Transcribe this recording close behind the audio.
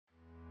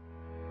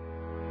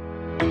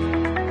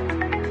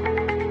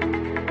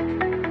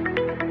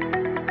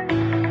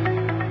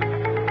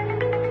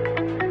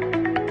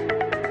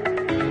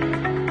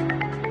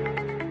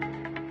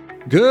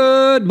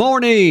Good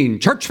morning,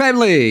 church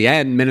family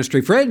and ministry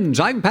friends.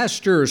 I'm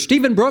Pastor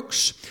Stephen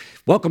Brooks.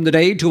 Welcome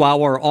today to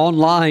our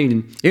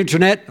online,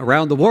 internet,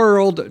 around the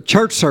world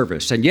church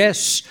service. And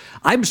yes,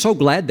 I'm so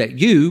glad that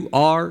you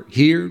are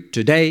here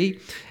today.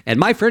 And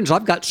my friends,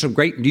 I've got some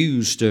great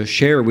news to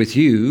share with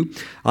you.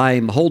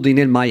 I'm holding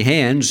in my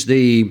hands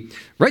the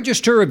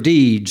Register of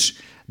Deeds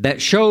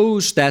that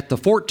shows that the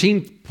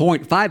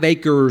 14.5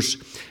 acres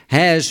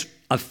has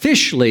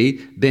officially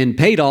been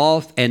paid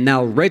off and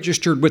now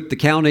registered with the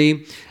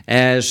county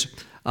as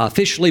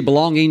officially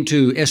belonging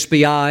to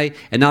SBI,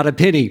 and not a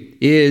penny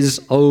is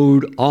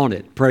owed on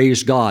it.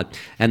 Praise God.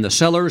 And the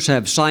sellers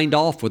have signed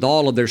off with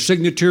all of their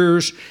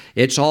signatures.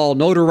 It's all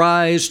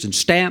notarized and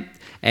stamped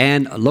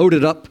and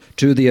loaded up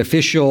to the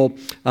official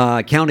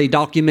county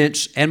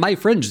documents. And my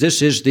friends,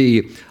 this is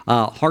the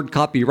hard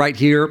copy right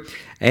here.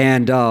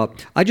 And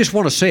I just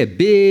want to say a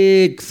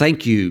big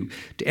thank you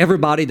to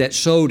everybody that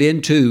sowed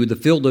into the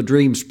Field of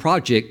Dreams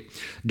project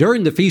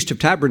during the Feast of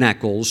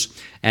Tabernacles,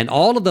 and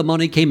all of the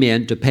money came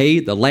in to pay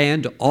the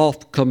land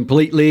off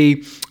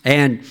completely,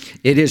 and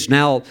it is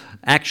now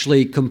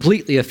actually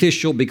completely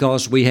official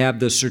because we have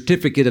the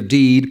certificate of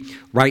deed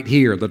right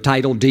here, the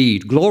title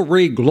deed.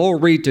 Glory,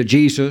 glory to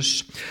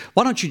Jesus.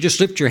 Why don't you just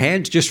lift your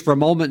hands just for a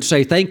moment and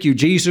say, thank you,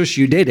 Jesus,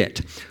 you did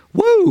it.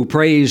 Woo,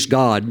 praise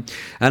God.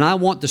 And I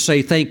want to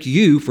say thank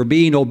you for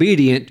being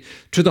obedient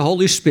to the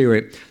Holy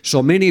Spirit.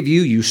 So many of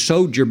you, you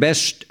sowed your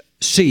best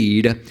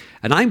seed,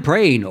 and I'm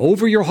praying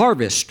over your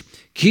harvest.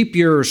 Keep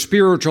your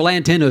spiritual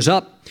antennas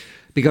up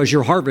because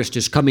your harvest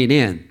is coming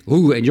in.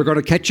 Ooh, and you're going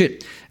to catch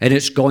it, and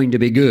it's going to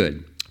be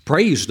good.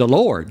 Praise the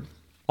Lord.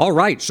 All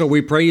right, so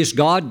we praise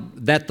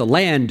God that the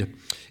land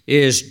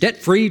is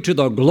debt-free to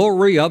the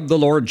glory of the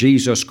Lord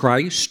Jesus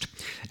Christ.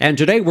 And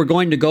today we're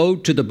going to go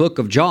to the book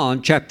of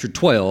John, chapter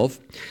 12.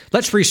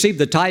 Let's receive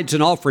the tithes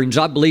and offerings.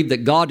 I believe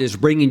that God is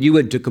bringing you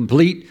into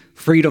complete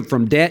freedom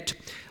from debt.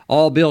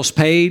 All bills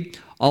paid,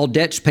 all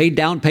debts paid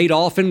down, paid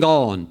off, and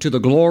gone to the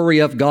glory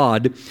of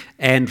God,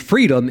 and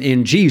freedom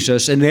in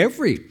Jesus in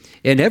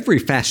every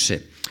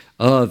facet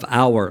of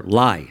our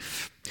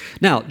life.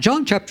 Now,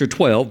 John chapter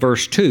 12,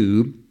 verse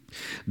 2,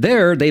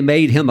 there they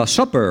made him a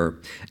supper,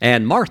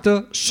 and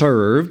Martha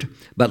served,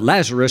 but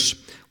Lazarus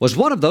was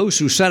one of those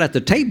who sat at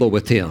the table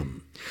with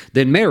him.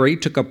 Then Mary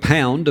took a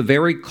pound of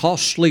very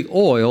costly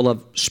oil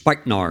of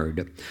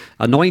spikenard,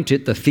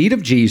 anointed the feet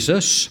of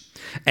Jesus,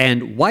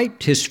 and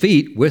wiped his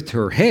feet with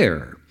her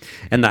hair.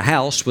 And the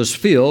house was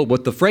filled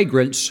with the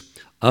fragrance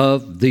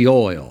of the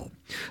oil.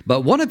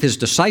 But one of his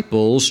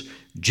disciples,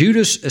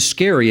 Judas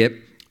Iscariot,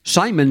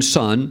 Simon's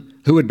son,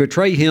 who would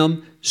betray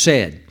him,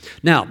 said.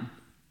 Now,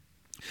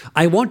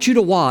 I want you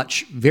to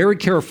watch very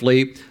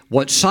carefully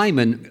what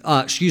Simon's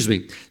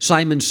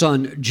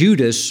son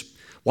Judas,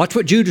 watch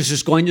what Judas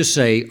is going to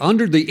say.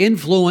 Under the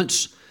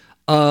influence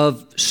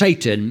of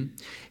Satan,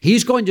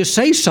 he's going to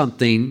say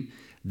something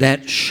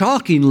that,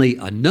 shockingly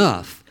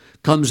enough,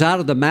 comes out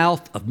of the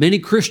mouth of many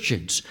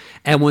Christians.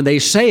 And when they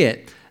say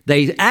it,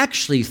 they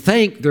actually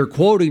think they're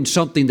quoting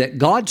something that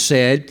God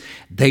said.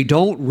 They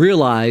don't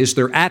realize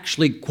they're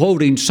actually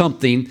quoting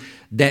something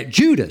that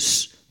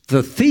Judas,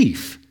 the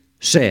thief,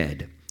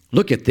 said.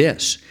 Look at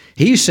this.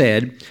 He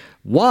said,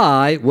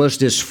 why was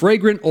this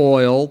fragrant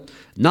oil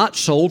not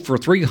sold for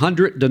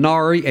 300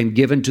 denarii and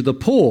given to the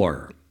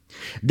poor?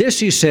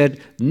 This he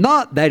said,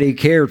 not that he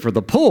cared for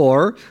the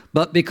poor,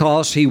 but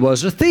because he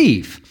was a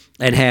thief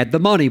and had the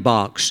money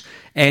box,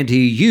 and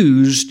he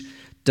used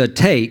to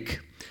take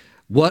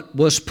what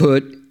was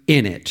put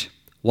in it.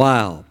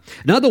 Wow.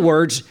 In other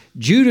words,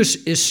 Judas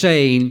is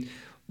saying,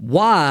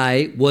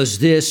 why was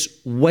this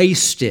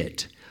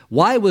wasted?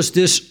 Why was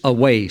this a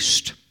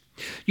waste?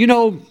 You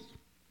know,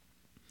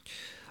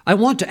 I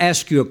want to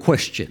ask you a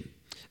question.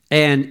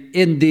 And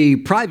in the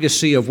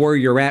privacy of where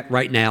you're at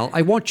right now,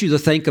 I want you to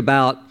think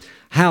about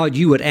how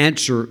you would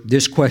answer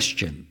this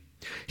question.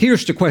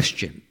 Here's the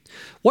question.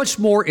 What's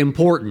more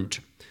important,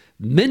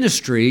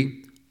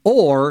 ministry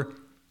or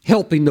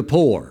helping the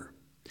poor?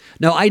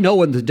 Now, I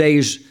know in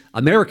today's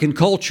American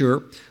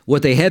culture,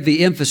 with a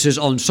heavy emphasis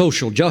on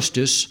social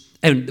justice,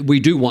 and we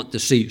do want to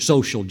see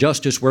social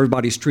justice where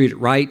everybody's treated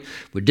right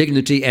with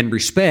dignity and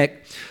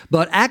respect.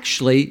 But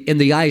actually, in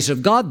the eyes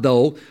of God,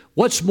 though,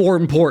 what's more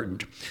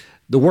important?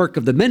 The work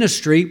of the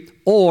ministry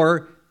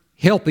or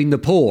helping the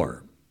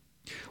poor?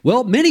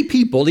 Well, many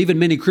people, even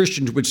many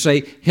Christians, would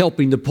say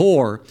helping the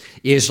poor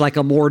is like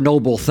a more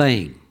noble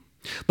thing.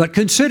 But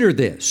consider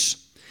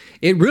this.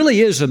 It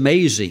really is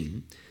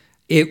amazing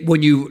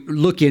when you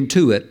look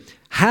into it,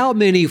 how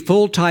many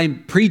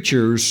full-time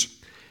preachers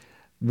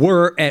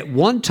were at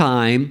one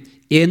time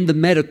in the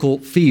medical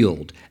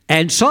field.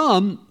 And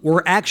some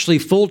were actually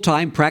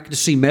full-time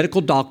practicing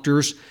medical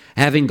doctors,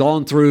 having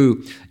gone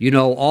through,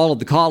 all of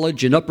the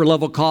college and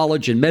upper-level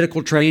college and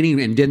medical training,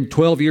 and then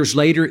 12 years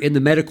later in the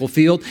medical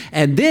field,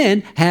 and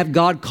then have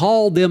God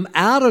call them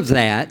out of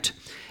that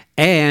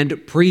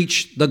and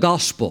preach the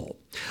gospel.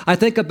 I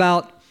think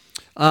about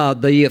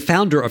the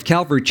founder of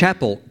Calvary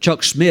Chapel,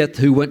 Chuck Smith,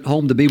 who went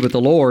home to be with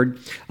the Lord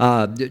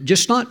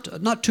just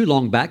not too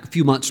long back, a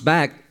few months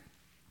back.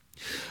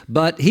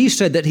 But he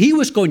said that he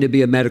was going to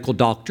be a medical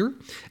doctor,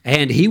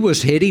 and he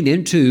was heading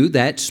into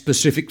that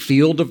specific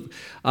field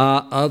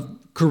of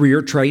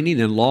career training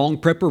and long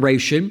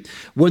preparation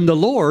when the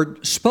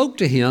Lord spoke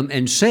to him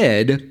and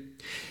said,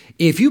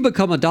 if you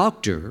become a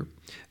doctor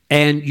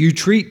and you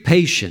treat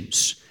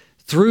patients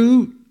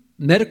through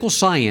medical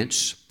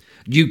science,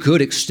 you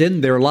could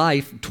extend their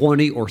life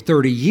 20 or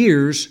 30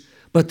 years,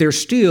 but they're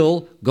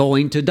still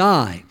going to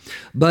die.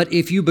 But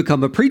if you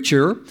become a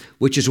preacher,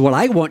 which is what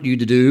I want you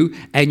to do,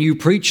 and you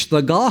preach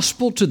the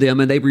gospel to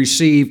them and they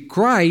receive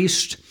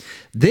Christ,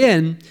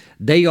 then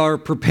they are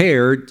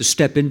prepared to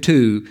step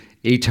into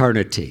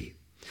eternity.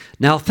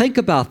 Now think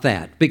about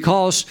that,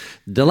 because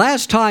the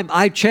last time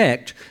I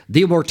checked,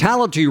 the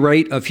mortality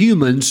rate of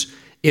humans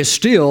is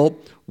still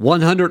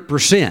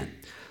 100%.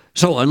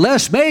 So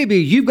unless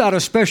maybe you've got a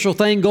special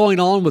thing going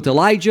on with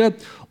Elijah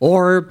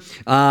or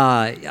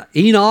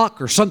Enoch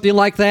or something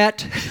like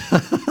that,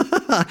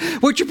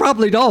 which you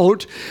probably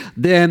don't,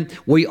 then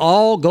we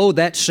all go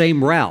that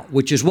same route,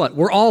 which is what?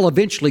 We're all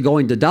eventually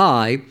going to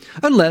die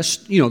unless,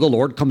 the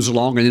Lord comes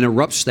along and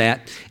interrupts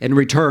that and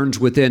returns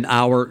within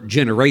our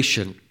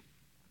generation.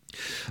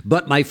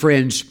 But my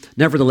friends,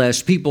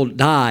 nevertheless, people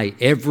die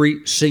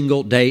every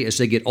single day as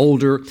they get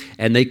older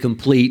and they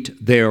complete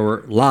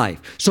their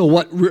life. So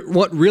what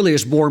really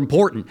is more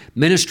important,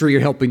 ministry or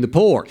helping the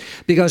poor?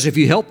 Because if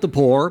you help the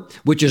poor,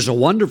 which is a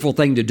wonderful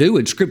thing to do,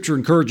 and Scripture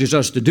encourages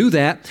us to do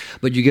that,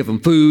 but you give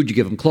them food, you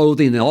give them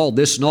clothing, and all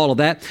this and all of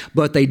that,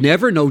 but they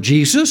never know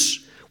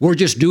Jesus. We're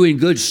just doing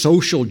good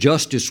social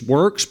justice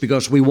works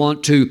because we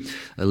want to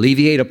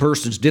alleviate a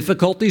person's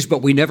difficulties,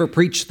 but we never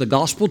preach the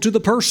gospel to the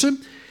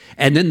person.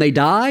 And then they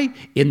die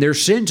in their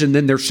sins, and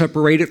then they're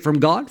separated from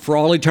God for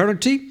all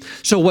eternity.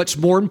 So what's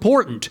more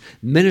important,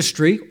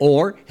 ministry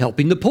or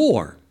helping the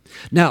poor?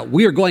 Now,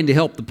 we are going to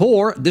help the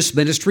poor. This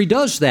ministry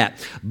does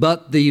that.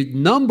 But the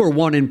number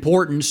one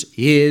importance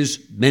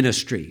is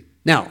ministry.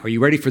 Now, are you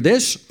ready for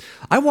this?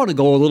 I want to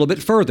go a little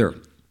bit further.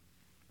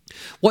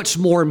 What's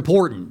more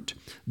important,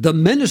 the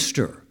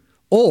minister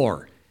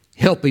or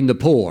helping the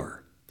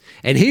poor?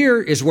 And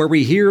here is where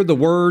we hear the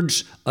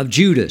words of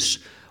Judas.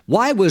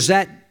 Why was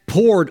that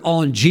poured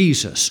on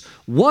Jesus?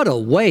 What a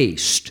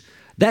waste.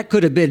 That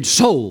could have been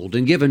sold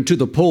and given to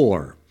the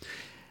poor.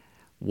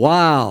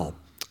 Wow.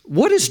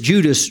 What is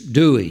Judas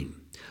doing?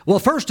 Well,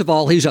 first of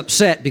all, he's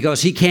upset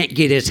because he can't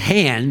get his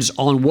hands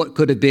on what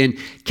could have been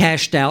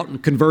cashed out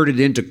and converted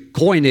into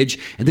coinage,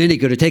 and then he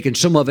could have taken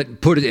some of it and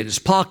put it in his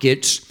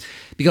pockets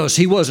because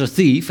he was a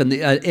thief,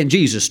 and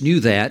Jesus knew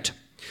that.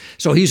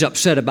 So he's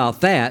upset about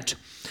that.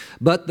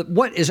 But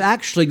what is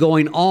actually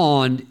going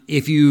on,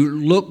 if you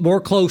look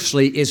more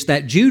closely, is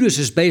that Judas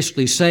is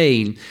basically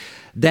saying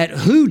that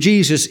who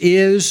Jesus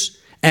is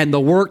and the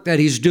work that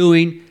he's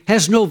doing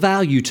has no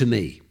value to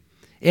me.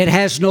 It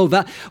has no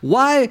value.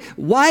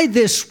 Why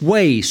this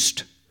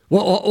waste?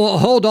 Well,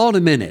 hold on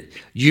a minute.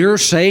 You're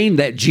saying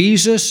that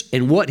Jesus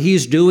and what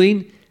he's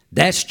doing,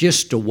 that's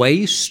just a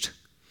waste?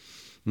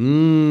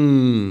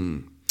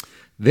 Very,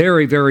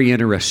 very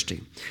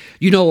interesting.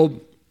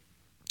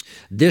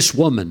 This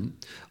woman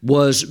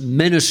was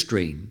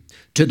ministering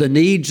to the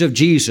needs of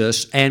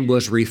Jesus and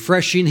was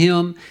refreshing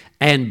him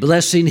and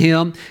blessing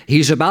him.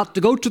 He's about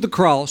to go to the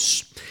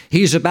cross.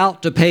 He's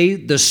about to pay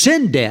the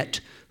sin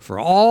debt for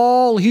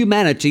all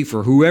humanity,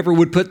 for whoever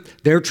would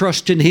put their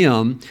trust in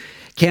him.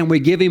 Can we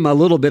give him a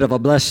little bit of a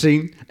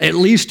blessing? At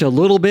least a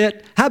little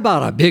bit? How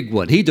about a big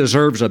one? He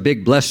deserves a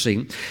big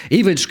blessing.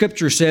 Even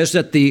Scripture says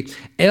that the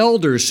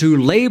elders who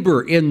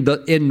labor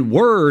in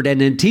word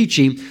and in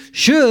teaching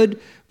should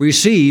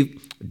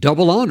receive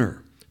double honor.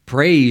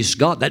 Praise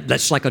God.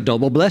 That's like a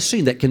double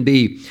blessing that can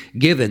be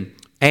given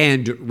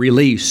and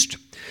released.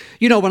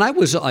 When I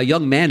was a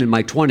young man in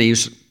my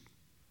 20s,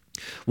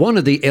 one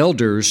of the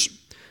elders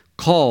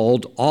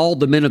called all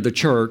the men of the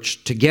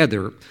church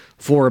together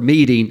for a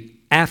meeting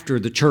after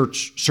the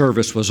church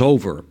service was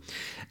over.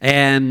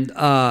 And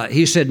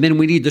he said, "Men,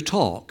 we need to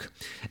talk."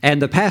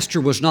 And the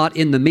pastor was not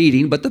in the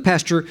meeting, but the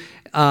pastor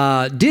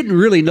didn't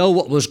really know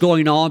what was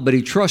going on, but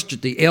he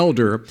trusted the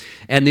elder.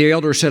 And the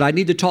elder said, "I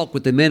need to talk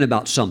with the men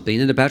about something."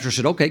 And the pastor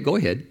said, "Okay, go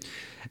ahead."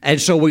 And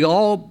so we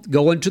all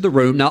go into the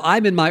room. Now,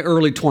 I'm in my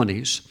early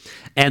 20s,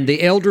 and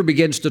the elder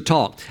begins to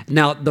talk.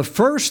 Now, the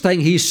first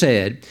thing he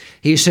said,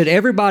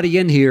 "Everybody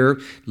in here,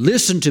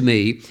 listen to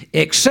me,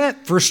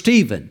 except for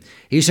Stephen."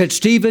 He said,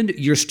 "Stephen,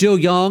 you're still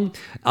young.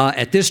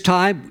 At this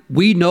time,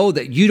 we know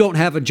that you don't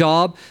have a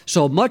job,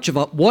 so much of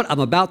what I'm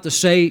about to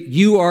say,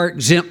 you are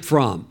exempt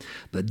from."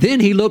 But then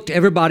he looked at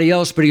everybody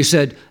else, but he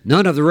said,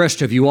 "None of the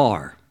rest of you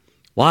are."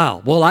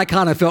 Wow. Well, I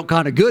kind of felt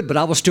kind of good, but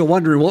I was still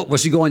wondering what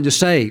was he going to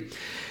say.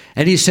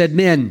 And he said,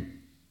 "Men,"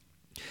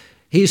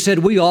 he said,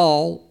 "we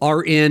all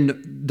are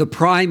in the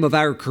prime of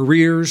our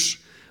careers.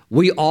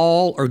 We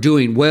all are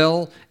doing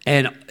well."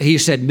 And he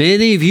said,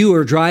 "Many of you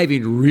are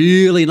driving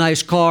really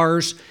nice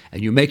cars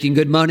and you're making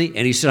good money."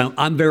 And he said,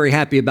 "I'm very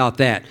happy about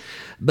that."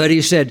 But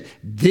he said,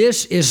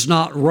 "This is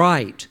not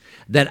right.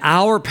 that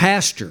our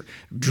pastor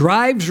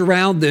drives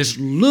around this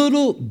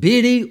little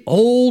bitty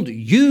old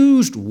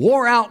used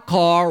wore out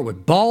car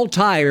with bald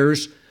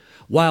tires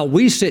while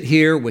we sit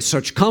here with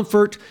such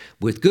comfort,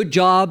 with good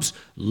jobs,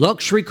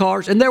 luxury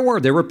cars. And there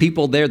were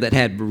people there that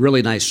had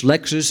really nice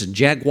Lexus and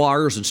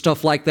Jaguars and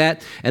stuff like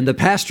that. And the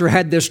pastor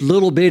had this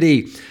little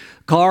bitty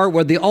car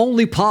where the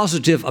only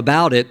positive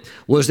about it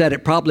was that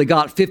it probably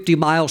got 50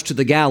 miles to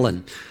the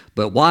gallon.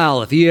 But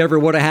wow, if he ever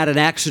would have had an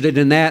accident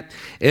in that,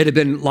 it'd have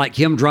been like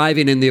him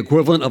driving in the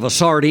equivalent of a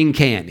sardine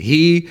can.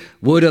 He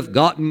would have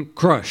gotten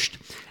crushed.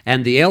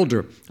 And the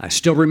elder, I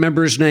still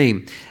remember his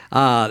name,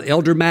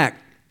 Elder Mack,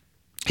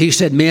 he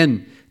said,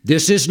 "Men,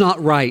 this is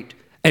not right,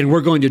 and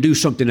we're going to do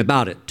something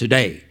about it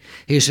today."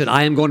 He said,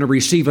 "I am going to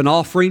receive an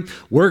offering.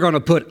 We're going to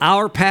put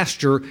our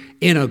pastor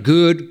in a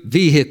good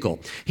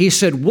vehicle." He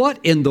said, "What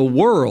in the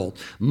world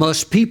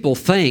must people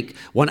think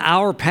when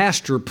our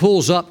pastor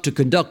pulls up to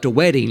conduct a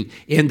wedding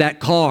in that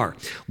car?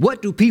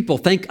 What do people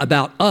think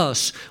about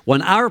us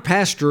when our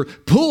pastor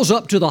pulls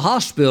up to the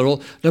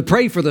hospital to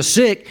pray for the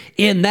sick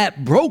in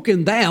that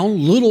broken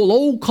down little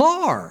old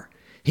car?"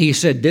 He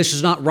said, "This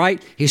is not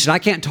right." He said, "I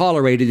can't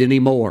tolerate it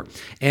anymore."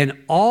 And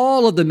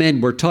all of the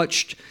men were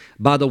touched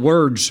by the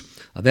words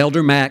of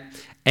Elder Mack.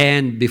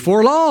 And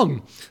before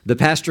long, the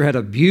pastor had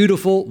a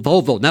beautiful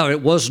Volvo. Now,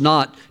 it was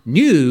not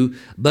new,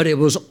 but it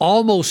was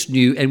almost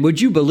new. And would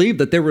you believe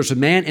that there was a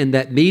man in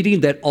that meeting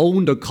that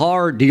owned a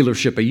car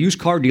dealership, a used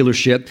car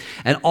dealership,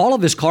 and all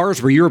of his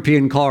cars were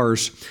European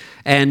cars.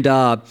 And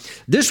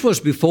this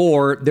was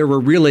before there were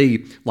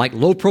really like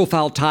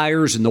low-profile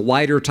tires and the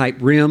wider type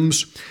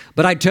rims.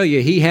 But I tell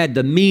you, he had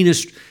the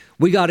meanest.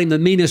 We got him the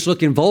meanest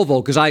looking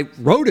Volvo because I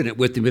rode in it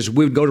with him as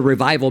we would go to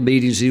revival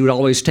meetings. He would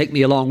always take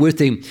me along with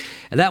him.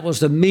 And that was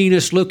the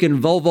meanest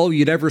looking Volvo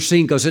you'd ever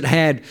seen because it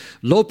had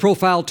low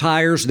profile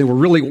tires. They were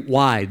really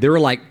wide. They were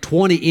like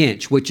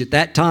 20-inch, which at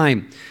that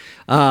time,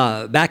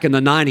 back in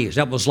the 90s,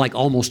 that was like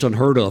almost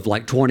unheard of,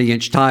 like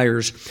 20-inch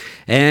tires.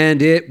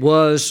 And it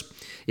was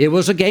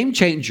a game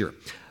changer.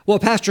 Well,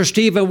 Pastor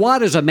Stephen, why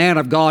does a man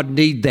of God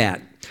need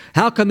that?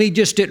 How come he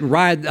just didn't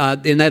ride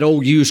in that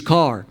old used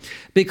car?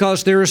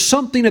 Because there is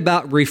something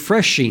about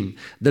refreshing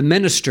the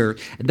minister.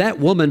 That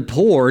woman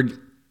poured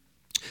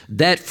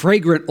that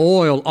fragrant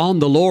oil on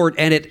the Lord,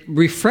 and it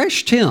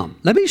refreshed him.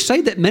 Let me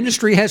say that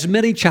ministry has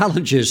many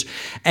challenges,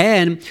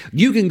 and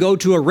you can go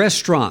to a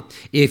restaurant.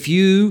 If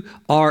you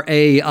are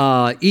a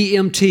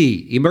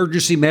EMT,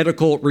 emergency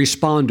medical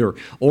responder,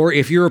 or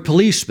if you're a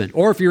policeman,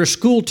 or if you're a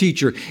school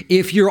teacher,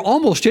 if you're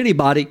almost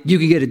anybody, you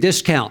can get a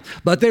discount.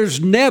 But there's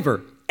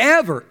never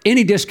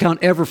any discount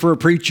ever for a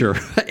preacher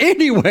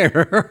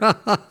anywhere,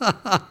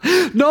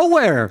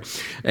 nowhere.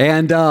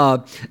 And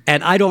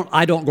I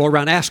don't go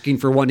around asking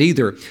for one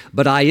either.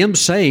 But I am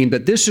saying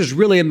that this is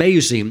really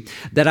amazing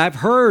that I've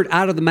heard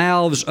out of the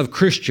mouths of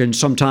Christians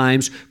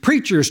sometimes,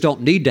 preachers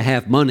don't need to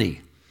have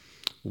money.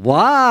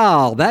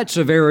 Wow, that's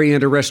a very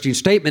interesting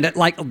statement.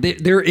 Like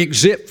they're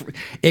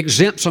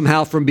exempt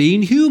somehow from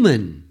being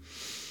human.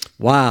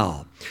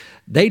 Wow.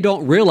 They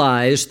don't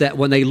realize that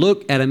when they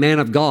look at a man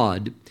of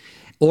God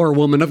or a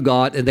woman of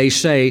God, and they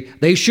say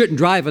they shouldn't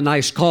drive a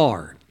nice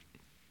car,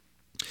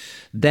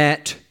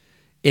 that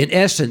in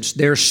essence,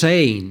 they're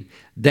saying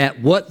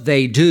that what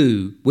they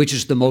do, which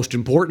is the most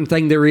important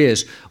thing there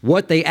is,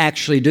 what they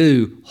actually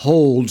do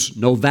holds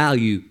no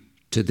value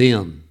to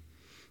them.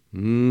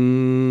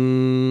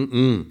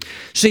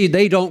 See,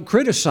 they don't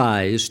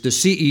criticize the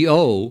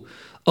CEO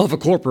of a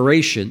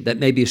corporation that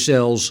maybe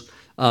sells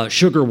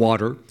sugar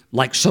water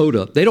like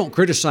soda. They don't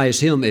criticize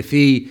him if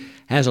he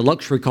has a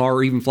luxury car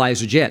or even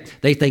flies a jet.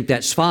 They think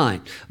that's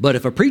fine. But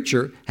if a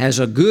preacher has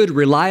a good,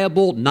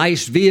 reliable,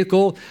 nice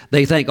vehicle,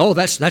 they think, oh,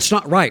 that's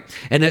not right.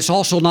 And it's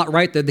also not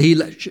right that he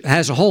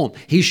has a home.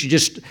 He should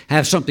just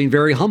have something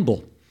very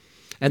humble.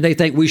 And they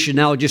think we should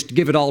now just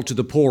give it all to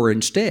the poor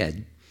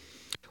instead.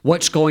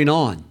 What's going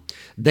on?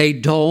 They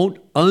don't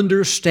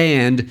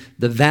understand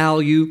the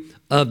value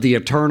of the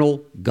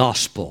eternal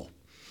gospel.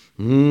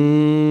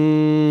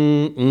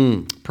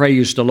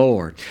 Praise the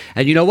Lord.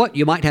 And you know what?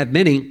 You might have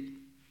many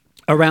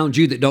around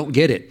you that don't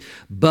get it,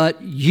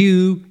 but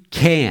you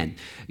can.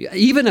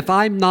 Even if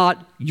I'm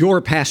not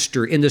your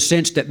pastor, in the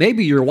sense that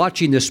maybe you're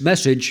watching this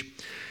message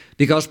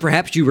because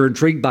perhaps you were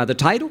intrigued by the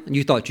title and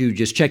you thought you'd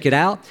just check it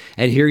out,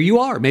 and here you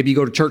are. Maybe you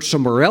go to church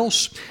somewhere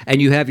else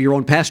and you have your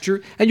own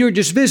pastor and you're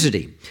just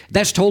visiting.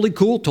 That's totally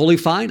cool, totally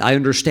fine. I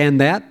understand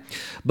that.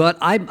 But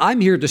I'm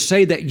here to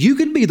say that you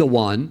can be the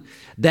one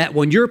that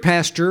when your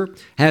pastor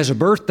has a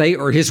birthday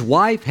or his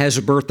wife has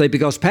a birthday,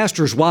 because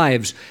pastors'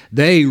 wives,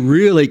 they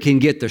really can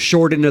get the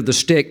short end of the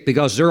stick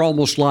because they're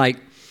almost like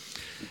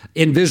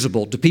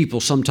invisible to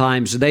people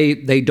sometimes.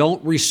 They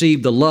don't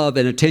receive the love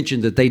and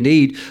attention that they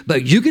need.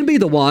 But you can be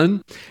the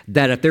one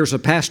that if there's a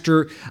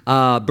pastor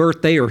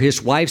birthday or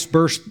his wife's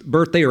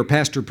birthday or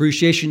pastor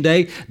appreciation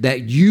day,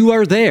 that you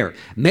are there.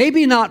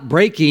 Maybe not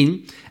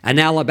breaking an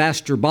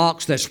alabaster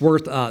box that's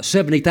worth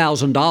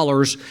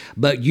 $70,000,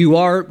 but you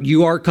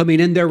are coming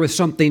in there with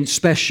something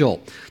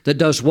special that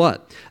does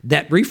what?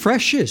 That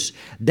refreshes,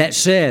 that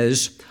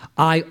says,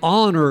 I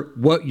honor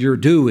what you're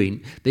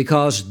doing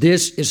because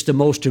this is the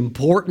most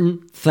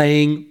important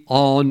thing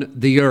on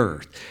the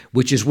earth,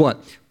 which is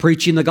what?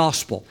 Preaching the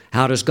gospel.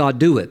 How does God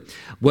do it?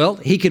 Well,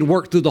 He can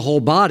work through the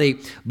whole body,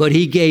 but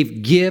He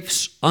gave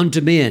gifts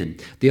unto men.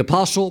 The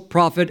apostle,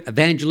 prophet,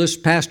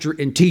 evangelist, pastor,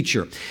 and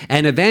teacher.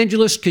 An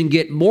evangelist can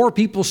get more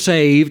people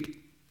saved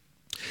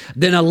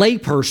than a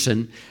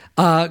layperson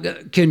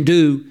can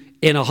do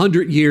in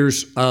 100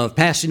 years of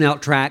passing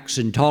out tracts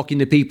and talking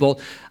to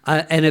people.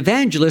 An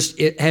evangelist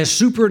has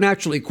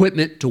supernatural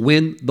equipment to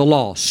win the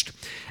lost.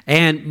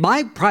 And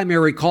my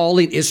primary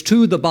calling is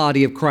to the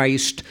body of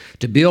Christ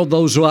to build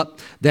those up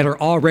that are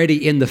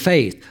already in the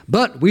faith.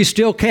 But we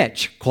still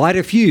catch quite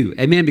a few,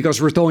 amen,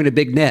 because we're throwing a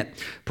big net.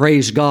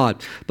 Praise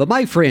God. But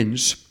my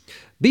friends,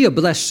 be a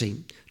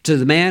blessing to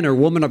the man or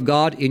woman of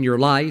God in your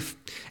life,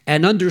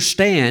 and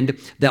understand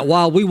that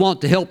while we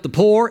want to help the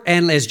poor,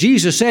 and as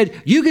Jesus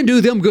said, you can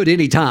do them good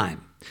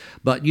anytime.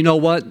 But you know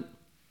what?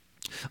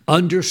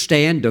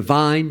 Understand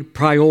divine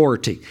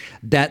priority,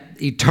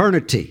 that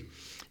eternity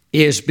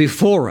is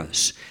before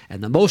us.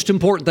 And the most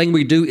important thing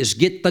we do is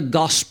get the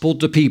gospel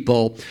to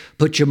people.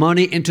 Put your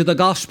money into the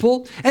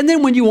gospel. And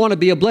then when you want to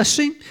be a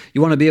blessing,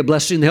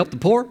 to help the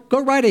poor,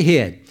 go right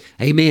ahead.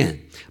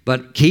 Amen.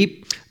 But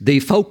keep the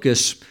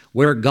focus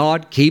where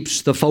God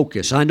keeps the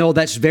focus. I know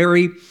that's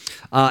very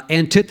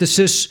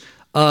antithesis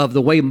of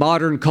the way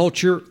modern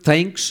culture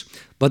thinks,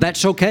 but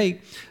that's okay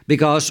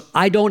because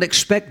I don't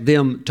expect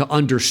them to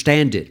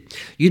understand it.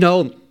 You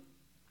know,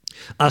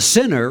 a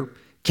sinner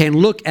can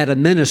look at a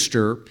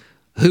minister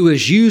who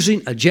is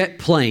using a jet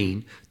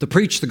plane to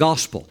preach the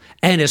gospel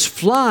and is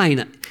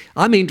flying,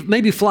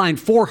 maybe flying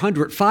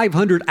 400,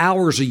 500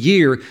 hours a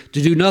year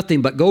to do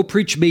nothing but go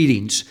preach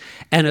meetings.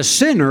 And a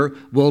sinner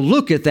will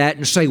look at that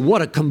and say,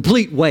 what a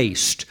complete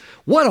waste.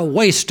 What a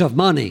waste of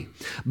money.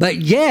 But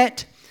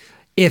yet,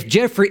 if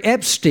Jeffrey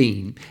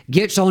Epstein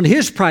gets on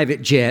his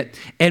private jet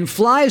and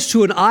flies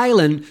to an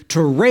island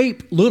to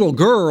rape little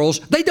girls,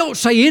 they don't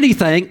say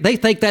anything. They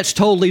think that's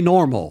totally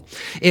normal.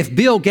 If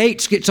Bill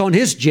Gates gets on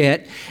his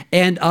jet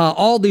and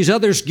all these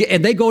others,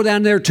 and they go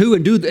down there too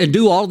and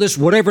do all this,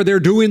 whatever they're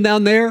doing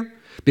down there,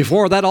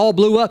 before that all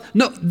blew up,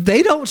 no,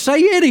 they don't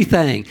say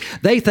anything.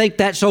 They think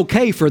that's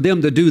okay for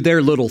them to do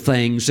their little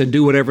things and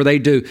do whatever they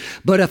do.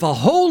 But if a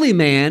holy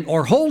man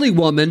or holy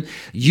woman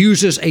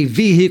uses a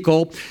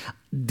vehicle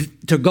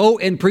to go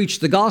and preach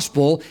the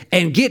gospel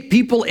and get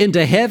people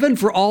into heaven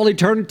for all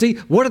eternity,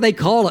 what do they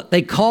call it?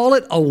 They call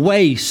it a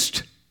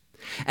waste.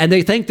 And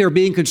they think they're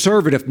being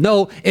conservative.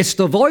 No, it's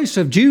the voice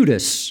of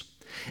Judas.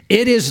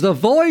 It is the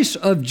voice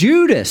of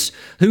Judas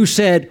who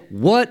said,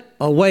 what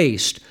a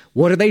waste.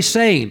 What are they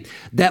saying?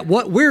 That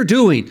what we're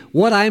doing,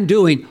 what I'm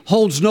doing,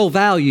 holds no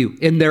value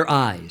in their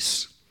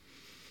eyes.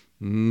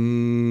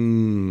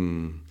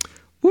 Woo,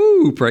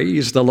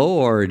 praise the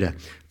Lord.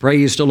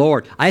 Praise the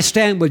Lord. I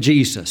stand with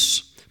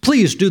Jesus.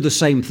 Please do the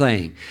same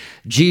thing.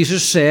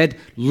 Jesus said,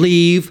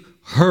 leave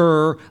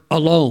her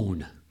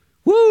alone.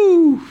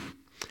 Woo!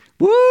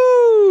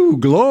 Woo!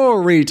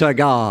 Glory to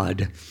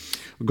God.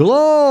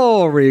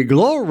 Glory,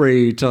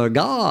 glory to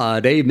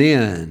God.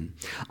 Amen.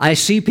 I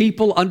see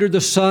people under the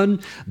sun,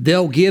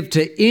 they'll give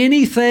to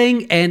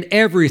anything and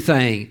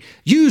everything,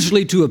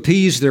 usually to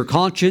appease their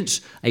conscience,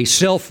 a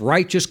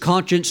self-righteous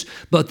conscience,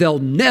 but they'll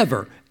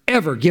never,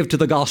 ever give to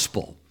the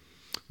gospel.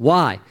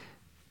 Why?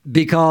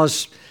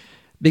 Because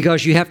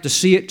you have to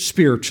see it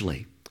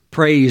spiritually.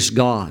 Praise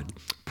God.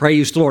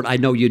 Praise the Lord. I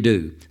know you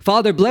do.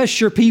 Father,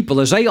 bless your people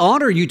as they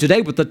honor you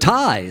today with the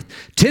tithe,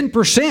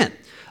 10%.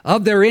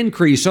 Of their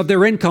increase, of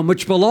their income,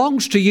 which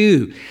belongs to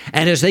you.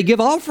 And as they give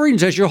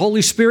offerings as your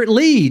Holy Spirit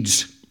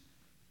leads,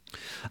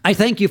 I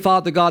thank you,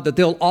 Father God, that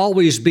they'll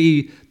always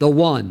be the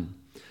one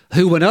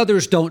who, when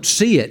others don't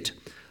see it,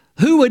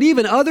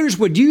 others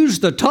would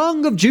use the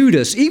tongue of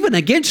Judas, even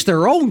against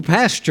their own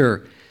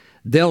pastor,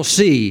 they'll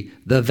see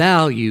the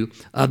value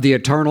of the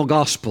eternal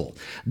gospel.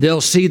 They'll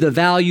see the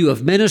value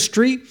of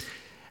ministry.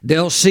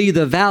 They'll see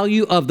the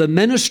value of the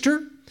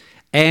minister,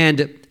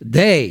 and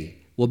they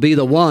will be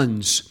the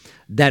ones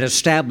that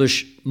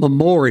establish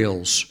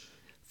memorials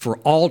for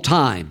all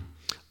time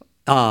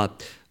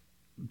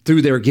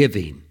through their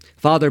giving.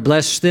 Father,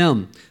 bless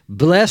them.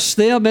 Bless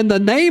them in the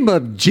name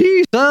of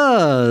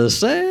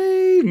Jesus.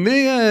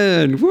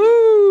 Amen.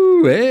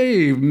 Woo!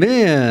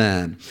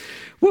 Amen.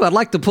 Well, I'd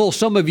like to pull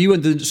some of you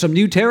into some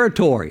new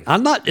territory.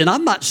 I'm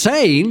not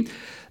saying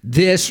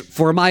this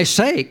for my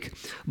sake,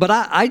 but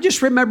I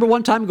just remember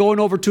one time going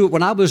over to it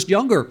when I was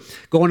younger,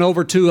 going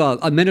over to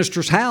a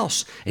minister's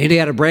house, and he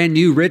had a brand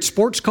new red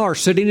sports car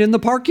sitting in the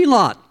parking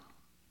lot.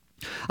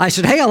 I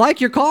said, hey, I like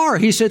your car.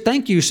 He said,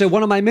 thank you. He said,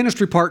 one of my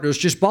ministry partners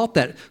just bought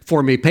that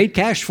for me, paid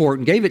cash for it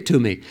and gave it to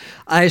me.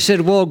 I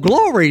said, well,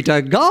 glory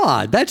to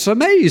God. That's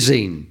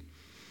amazing.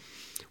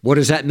 What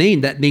does that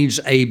mean? That means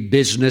a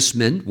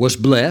businessman was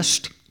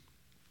blessed.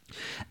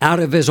 Out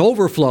of his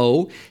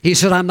overflow, he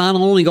said, I'm not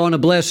only going to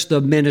bless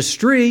the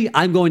ministry,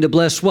 I'm going to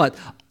bless what?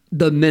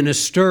 The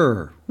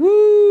minister.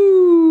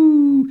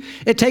 Woo!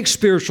 It takes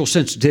spiritual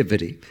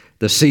sensitivity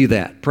to see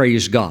that.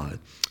 Praise God.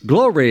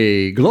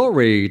 Glory,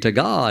 glory to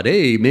God.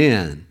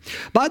 Amen.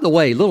 By the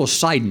way, little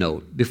side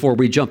note before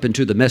we jump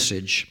into the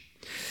message.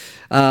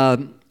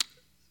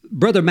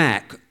 Brother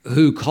Mac,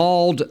 who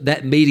called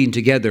that meeting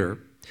together,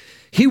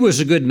 he was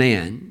a good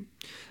man.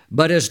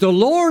 But as the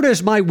Lord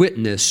is my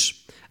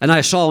witness, and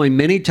I saw him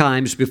many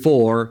times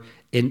before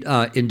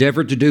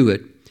endeavored to do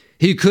it,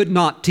 he could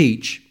not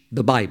teach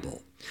the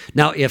Bible.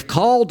 Now, if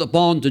called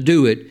upon to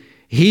do it,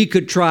 he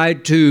could try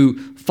to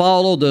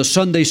follow the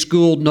Sunday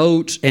school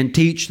notes and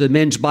teach the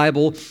men's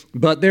Bible,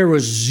 but there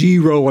was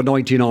zero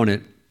anointing on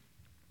it.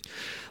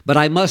 But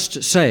I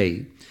must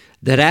say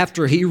that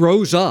after he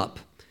rose up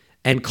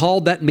and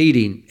called that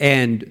meeting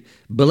and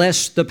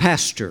blessed the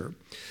pastor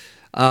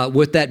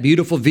with that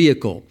beautiful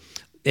vehicle,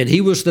 and he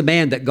was the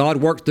man that God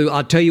worked through,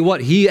 I'll tell you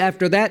what, he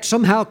after that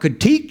somehow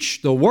could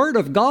teach the Word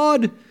of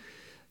God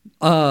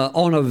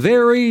on a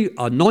very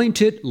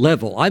anointed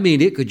level. I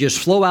mean, it could just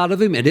flow out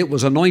of him, and it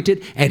was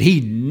anointed, and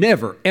he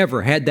never,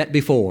 ever had that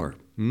before.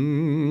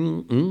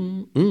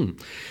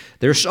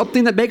 There's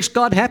something that makes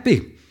God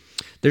happy.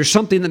 There's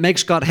something that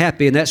makes God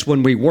happy, and that's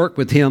when we work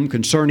with him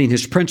concerning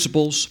his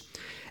principles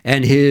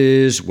and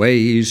his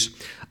ways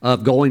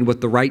of going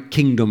with the right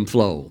kingdom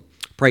flow.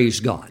 Praise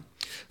God.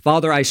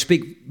 Father, I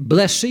speak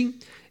blessing,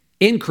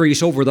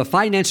 increase over the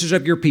finances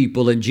of your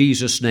people in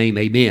Jesus' name,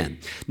 amen.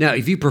 Now,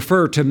 if you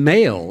prefer to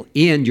mail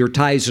in your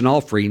tithes and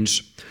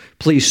offerings,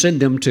 please send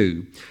them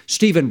to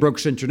Stephen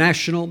Brooks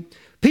International,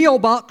 P.O.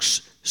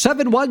 Box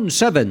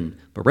 717,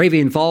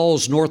 Moravian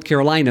Falls, North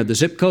Carolina. The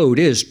zip code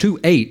is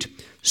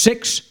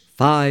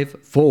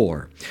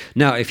 28654.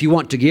 Now, if you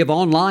want to give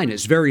online,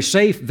 it's very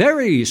safe,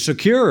 very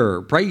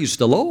secure. Praise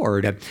the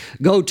Lord.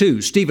 Go to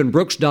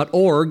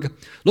stephenbrooks.org.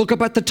 Look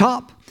up at the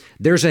top.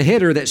 There's a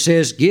header that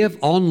says Give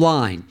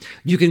Online.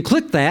 You can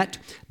click that.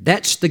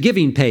 That's the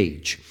giving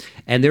page.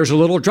 And there's a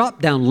little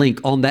drop-down link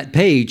on that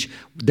page.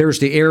 There's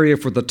the area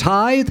for the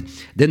tithe.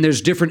 Then there's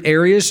different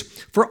areas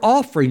for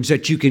offerings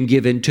that you can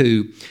give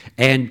into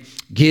and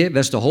give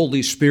as the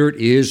Holy Spirit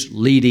is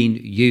leading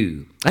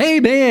you.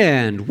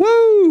 Amen.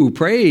 Woo!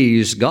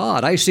 Praise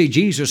God. I see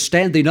Jesus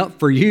standing up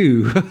for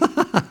you.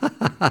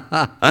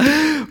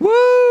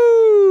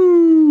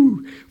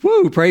 Woo!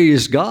 Woo!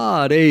 Praise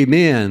God.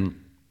 Amen.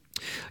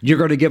 You're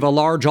going to give a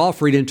large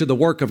offering into the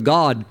work of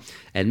God,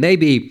 and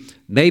maybe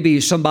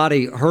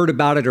somebody heard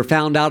about it or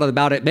found out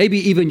about it. Maybe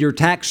even your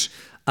tax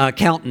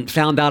accountant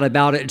found out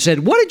about it and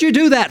said, "What did you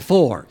do that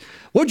for?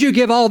 What did you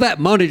give all that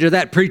money to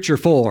that preacher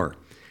for?"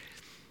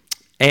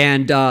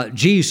 And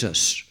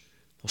Jesus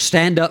will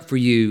stand up for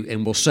you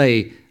and will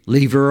say,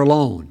 "Leave her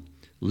alone.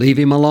 Leave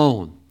him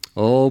alone."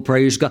 Oh,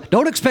 praise God.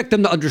 Don't expect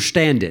them to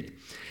understand it,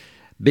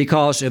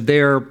 because if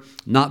they're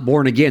not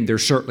born again, they're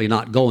certainly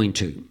not going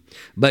to.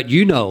 But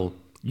you know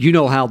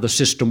how the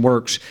system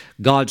works.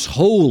 God's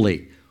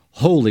holy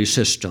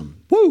system.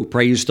 Woo,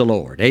 praise the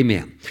Lord.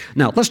 Amen.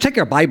 Now, let's take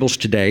our Bibles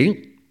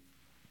today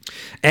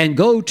and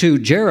go to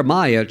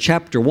Jeremiah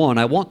chapter 1.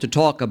 I want to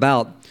talk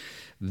about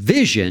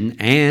vision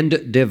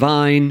and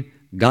divine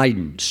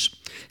guidance.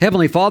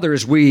 Heavenly Father,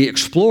 as we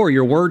explore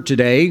your word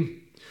today,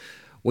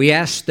 we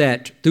ask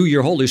that through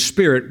your Holy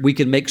Spirit we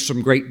can make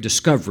some great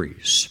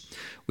discoveries.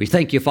 We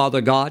thank you, Father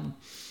God.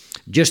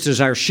 Just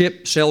as our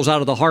ship sails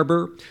out of the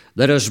harbor,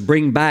 let us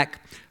bring back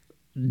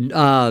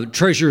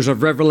treasures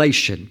of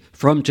revelation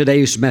from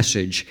today's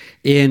message.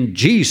 In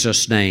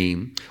Jesus'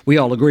 name, we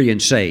all agree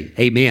and say,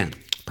 amen.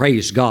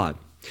 Praise God.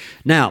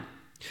 Now,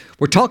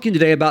 we're talking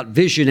today about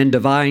vision and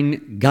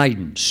divine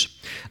guidance.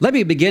 Let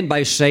me begin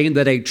by saying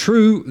that a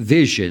true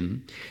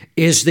vision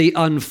is the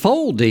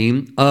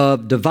unfolding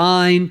of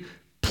divine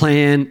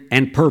plan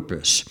and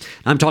purpose.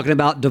 I'm talking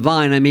about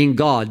divine, I mean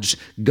God's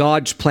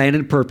plan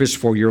and purpose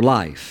for your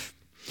life.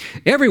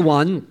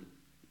 Everyone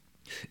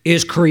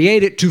is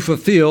created to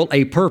fulfill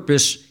a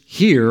purpose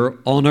here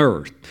on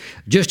earth,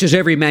 just as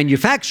every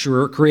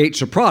manufacturer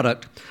creates a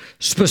product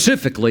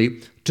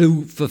specifically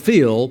to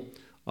fulfill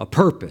a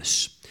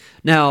purpose.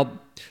 Now,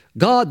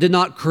 God did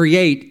not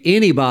create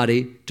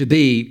anybody to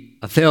be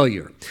a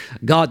failure.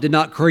 God did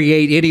not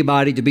create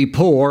anybody to be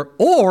poor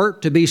or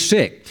to be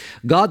sick.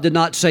 God did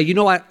not say,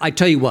 I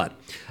tell you what,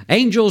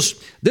 angels,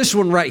 this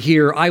one right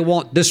here, I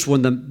want this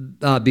one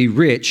to be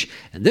rich,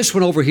 and this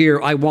one over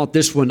here, I want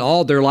this one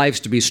all their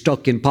lives to be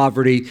stuck in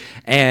poverty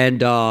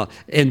and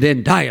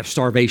then die of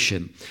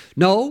starvation.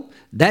 No,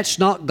 that's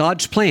not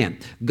God's plan.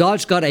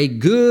 God's got a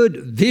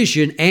good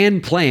vision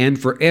and plan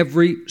for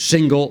every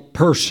single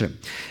person.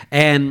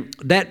 And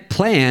that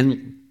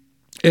plan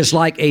is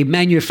like a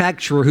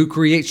manufacturer who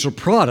creates a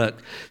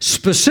product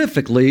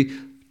specifically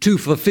to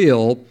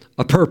fulfill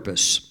a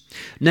purpose.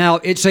 Now,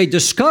 it's a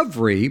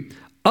discovery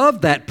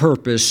of that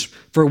purpose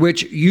for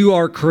which you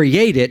are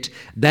created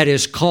that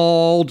is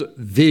called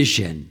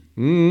vision.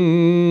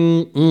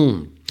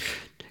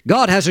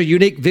 God has a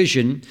unique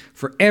vision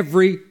for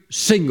every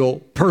single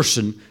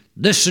person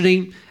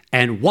listening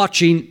and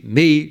watching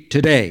me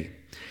today.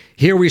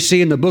 Here we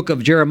see in the book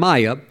of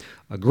Jeremiah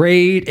a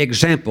great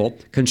example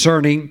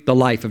concerning the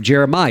life of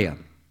Jeremiah.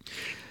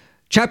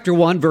 Chapter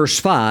 1, verse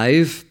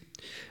 5,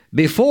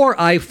 before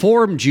I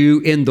formed you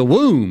in the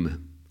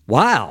womb.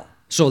 Wow.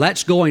 So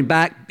that's going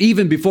back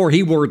even before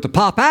he were to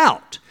pop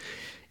out.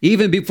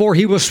 Even before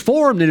he was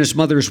formed in his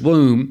mother's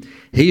womb,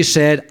 he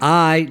said,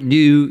 I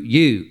knew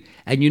you.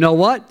 And you know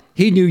what?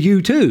 He knew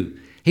you too.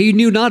 He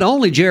knew not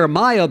only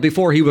Jeremiah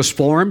before he was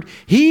formed,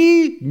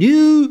 he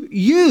knew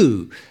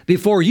you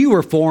before you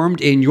were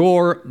formed in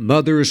your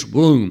mother's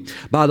womb.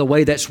 By the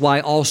way, that's why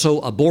also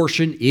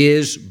abortion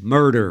is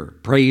murder.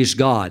 Praise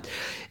God.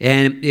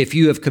 And if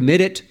you have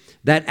committed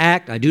that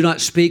act, I do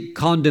not speak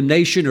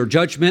condemnation or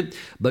judgment,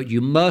 but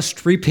you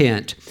must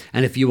repent.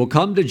 And if you will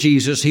come to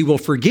Jesus, he will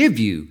forgive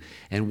you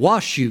and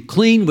wash you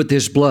clean with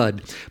his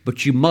blood.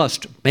 But you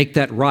must make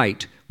that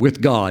right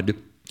with God.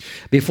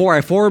 Before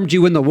I formed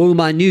you in the womb,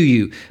 I knew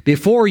you.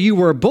 Before you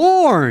were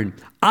born,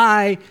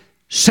 I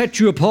set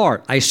you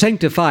apart. I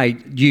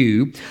sanctified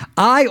you.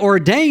 I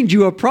ordained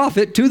you a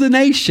prophet to the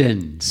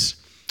nations.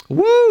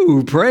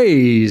 Woo!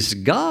 Praise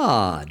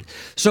God.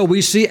 So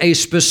we see a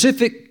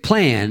specific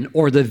plan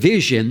or the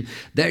vision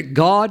that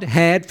God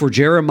had for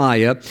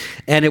Jeremiah,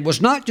 and it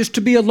was not just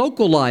to be a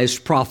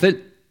localized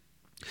prophet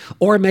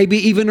or maybe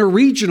even a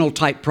regional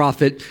type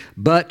prophet,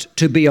 but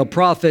to be a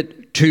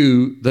prophet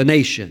to the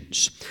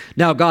nations.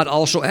 Now, God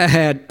also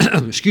had,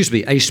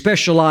 a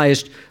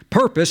specialized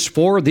purpose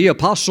for the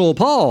Apostle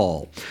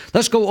Paul.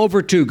 Let's go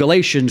over to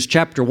Galatians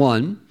chapter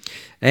 1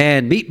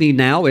 and meet me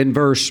now in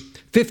verse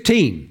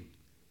 15.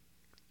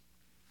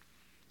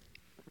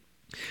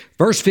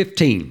 Verse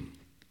 15,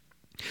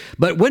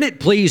 but when it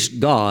pleased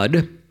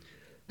God,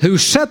 who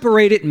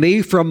separated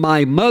me from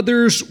my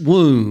mother's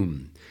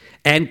womb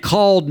and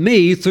called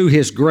me through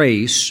his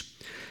grace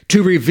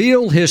to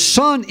reveal his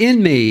Son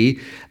in me,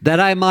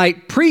 that I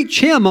might preach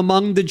him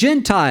among the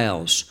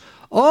Gentiles.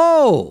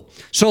 Oh,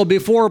 so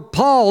before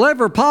Paul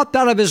ever popped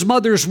out of his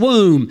mother's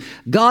womb,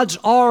 God's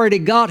already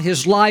got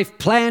his life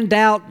planned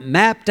out,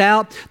 mapped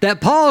out, that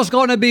Paul's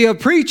going to be a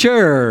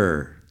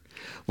preacher.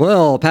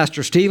 Well,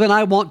 Pastor Stephen,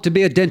 I want to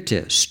be a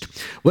dentist.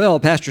 Well,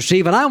 Pastor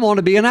Stephen, I want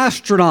to be an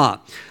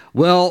astronaut.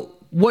 Well,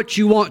 what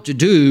you want to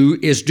do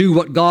is do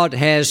what God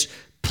has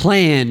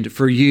planned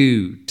for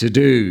you to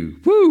do.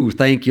 Woo,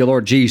 thank you,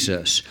 Lord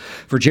Jesus.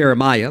 For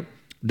Jeremiah,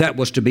 that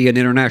was to be an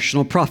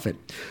international prophet.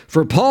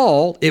 For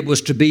Paul, it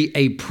was to be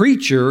a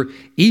preacher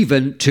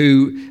even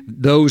to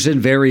those in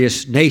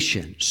various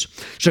nations.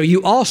 So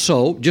you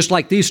also, just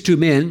like these two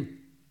men,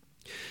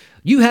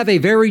 you have a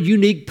very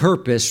unique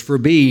purpose for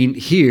being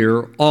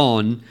here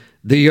on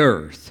the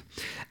earth.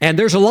 And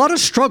there's a lot of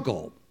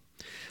struggle,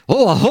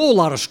 a whole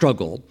lot of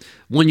struggle,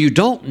 when you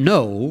don't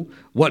know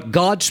what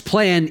God's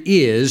plan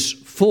is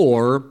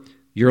for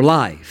your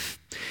life.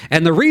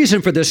 And the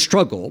reason for this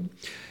struggle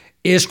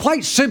is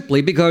quite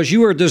simply because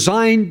you are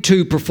designed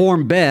to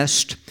perform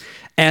best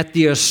at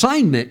the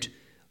assignment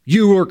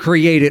you were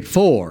created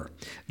for.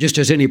 Just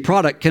as any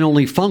product can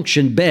only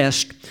function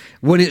best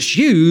when it's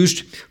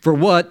used for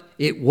what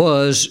it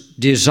was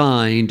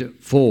designed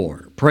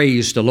for.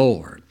 Praise the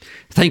Lord.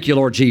 Thank you,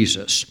 Lord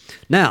Jesus.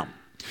 Now,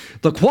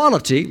 the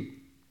quality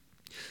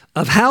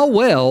of how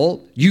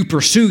well you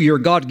pursue your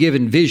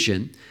God-given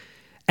vision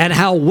and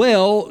how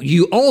well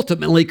you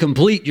ultimately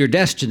complete your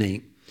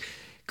destiny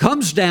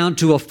comes down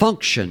to a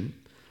function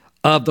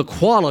of the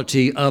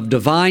quality of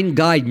divine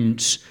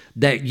guidance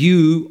that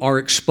you are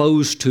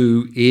exposed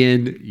to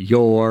in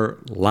your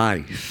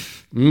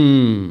life.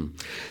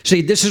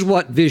 See, this is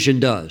what vision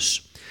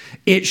does.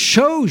 It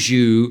shows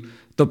you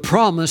the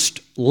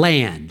promised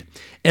land.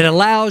 It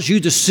allows you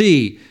to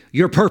see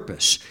your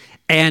purpose.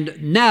 And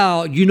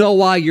now you know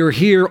why you're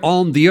here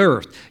on the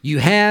earth. You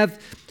have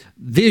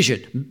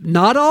vision,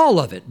 not all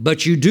of it,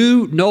 but you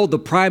do know the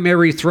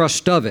primary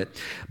thrust of it.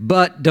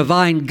 But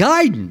divine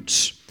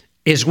guidance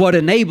is what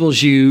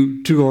enables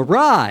you to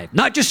arrive,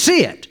 not just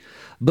see it,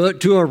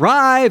 but to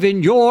arrive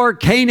in your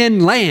Canaan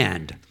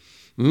land.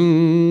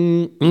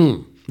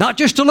 Not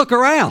just to look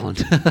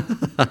around,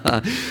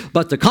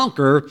 but to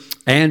conquer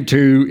and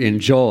to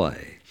enjoy.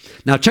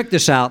 Now check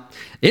this out.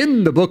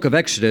 In the book of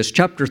Exodus,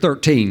 chapter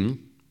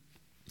 13,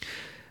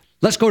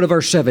 let's go to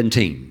verse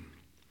 17.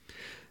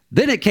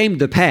 Then it came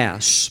to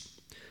pass,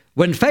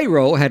 when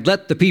Pharaoh had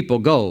let the people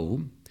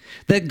go,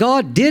 that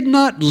God did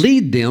not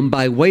lead them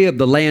by way of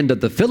the land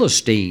of the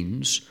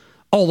Philistines,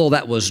 although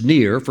that was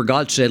near, for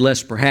God said,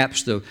 lest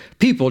perhaps the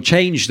people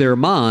change their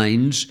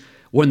minds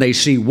when they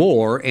see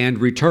war and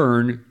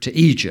return to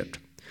Egypt.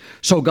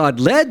 So God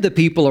led the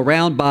people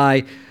around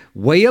by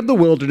way of the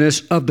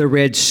wilderness of the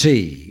Red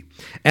Sea.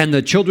 And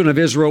the children of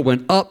Israel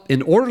went up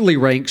in orderly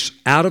ranks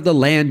out of the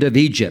land of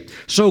Egypt.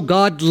 So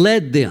God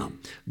led them.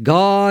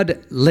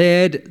 God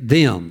led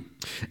them.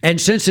 And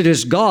since it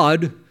is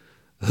God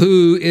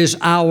who is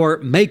our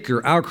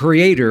maker, our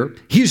creator,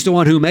 he's the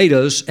one who made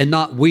us and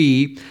not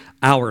we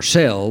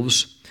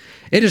ourselves,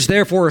 it is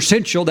therefore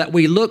essential that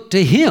we look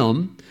to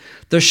him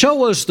to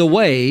show us the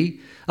way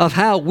of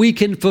how we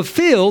can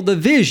fulfill the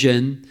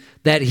vision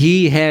that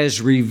he has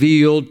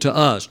revealed to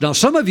us. Now,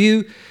 some of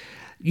you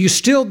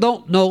still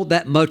don't know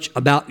that much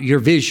about your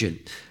vision.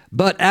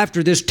 But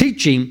after this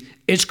teaching,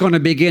 it's going to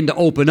begin to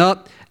open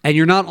up, and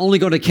you're not only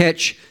going to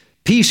catch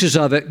pieces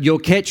of it, you'll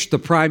catch the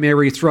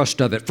primary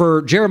thrust of it.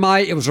 For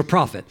Jeremiah, it was a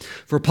prophet.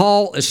 For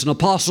Paul, it's an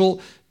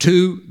apostle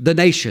to the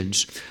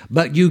nations.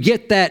 But you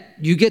get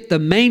the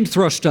main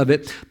thrust of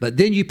it, but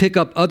then you pick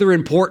up other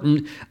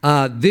important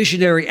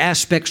visionary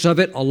aspects of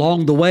it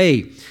along the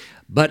way.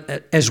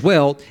 But as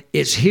well,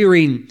 it's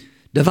hearing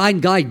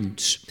divine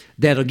guidance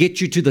that'll get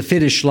you to the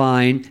finish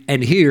line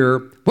and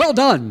hear, well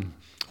done.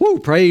 Woo,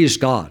 praise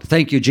God.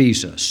 Thank you,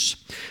 Jesus.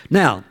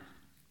 Now,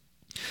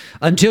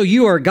 until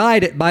you are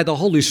guided by the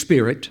Holy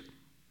Spirit,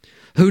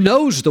 who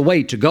knows the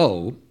way to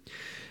go,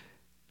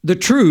 the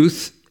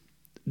truth,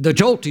 the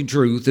jolting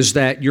truth, is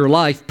that your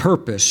life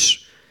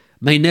purpose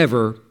may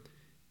never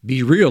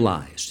be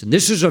realized. And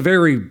this is a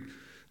very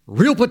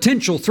real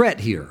potential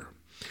threat here,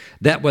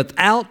 that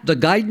without the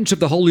guidance of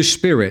the Holy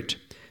Spirit,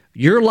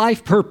 your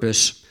life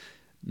purpose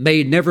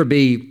may never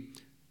be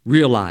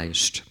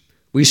realized.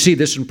 We see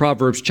this in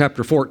Proverbs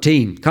chapter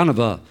 14, kind of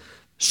a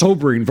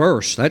sobering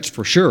verse, that's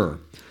for sure.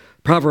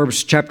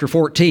 Proverbs chapter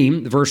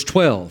 14, verse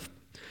 12.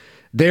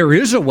 There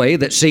is a way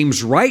that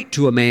seems right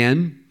to a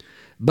man,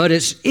 but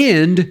its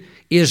end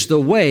is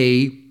the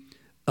way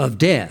of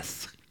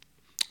death.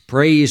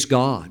 Praise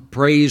God.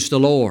 Praise the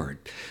Lord.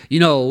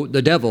 You know,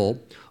 the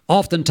devil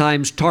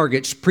oftentimes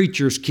targets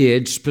preachers'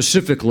 kids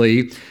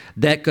specifically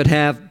that could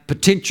have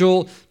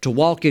potential to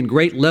walk in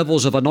great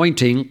levels of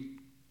anointing.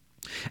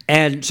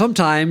 And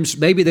sometimes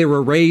maybe they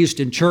were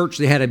raised in church,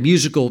 they had a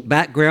musical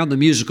background, the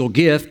musical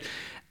gift.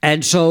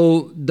 And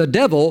so the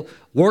devil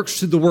works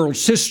through the world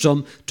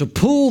system to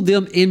pull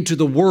them into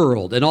the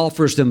world and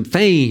offers them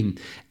fame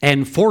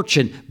and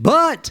fortune.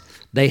 But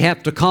they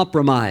have to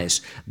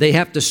compromise. They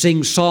have to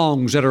sing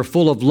songs that are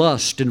full of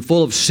lust and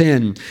full of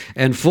sin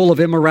and full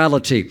of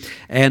immorality.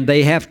 And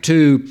they have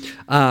to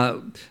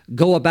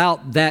go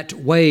about that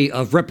way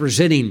of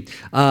representing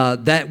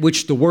that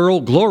which the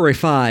world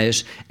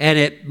glorifies. And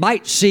it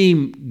might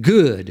seem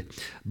good,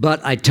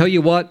 but I tell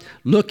you what,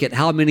 look at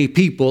how many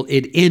people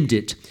it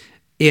ended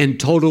in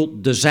total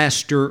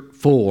disaster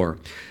for.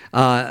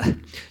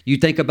 You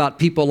think about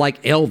people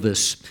like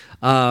Elvis,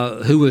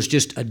 who was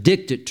just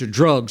addicted to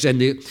drugs.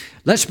 And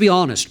let's be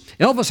honest,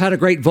 Elvis had a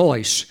great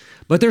voice,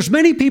 but there's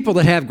many people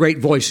that have great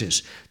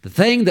voices. The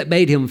thing that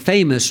made him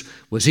famous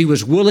was he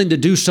was willing to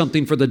do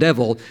something for the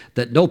devil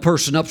that no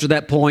person up to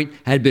that point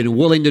had been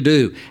willing to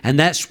do. And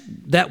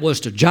that was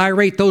to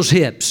gyrate those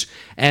hips.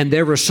 And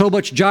there was so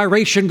much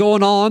gyration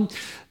going on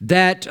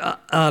that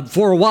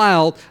for a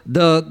while,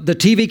 the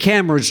TV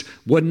cameras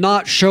would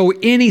not show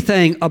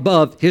anything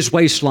above his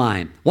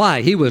waistline.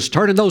 Why? He was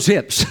turning those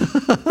hips.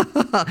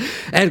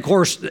 And of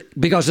course,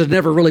 because it had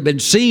never really been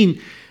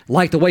seen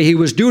like the way he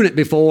was doing it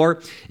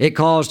before, it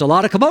caused a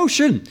lot of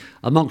commotion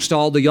amongst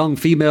all the young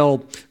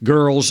female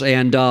girls,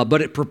 and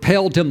but it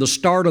propelled him to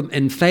stardom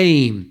and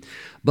fame.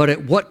 But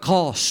at what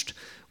cost?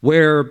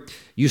 Where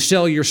you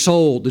sell your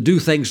soul to do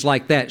things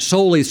like that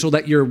solely so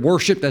that you're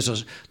worshipped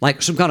as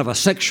like some kind of a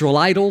sexual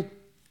idol,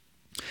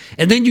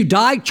 and then you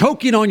die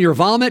choking on your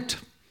vomit.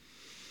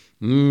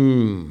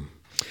 And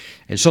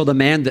so the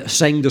man that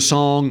sang the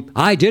song,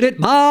 I did it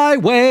my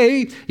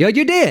way. Yeah,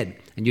 you did.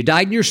 And you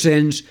died in your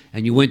sins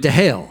and you went to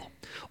hell.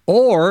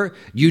 Or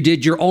you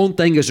did your own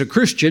thing as a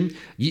Christian.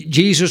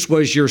 Jesus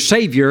was your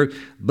Savior,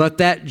 but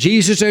that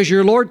Jesus as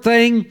your Lord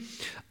thing,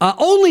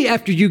 only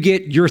after you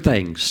get your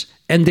things.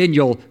 And then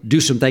you'll do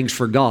some things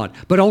for God,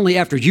 but only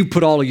after you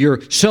put all of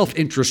your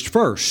self-interest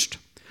first.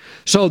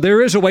 So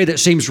there is a way that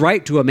seems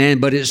right to a man,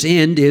 but its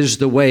end is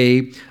the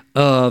way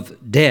of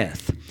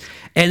death.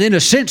 And in a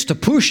sense, to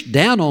push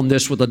down on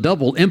this with a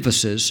double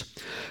emphasis,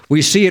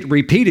 we see it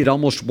repeated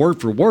almost word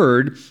for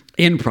word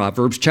in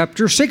Proverbs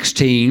chapter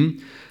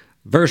 16,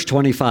 verse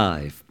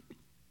 25.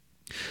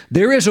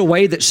 There is a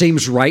way that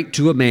seems right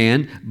to a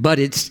man, but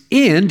its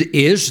end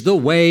is the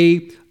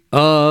way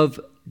of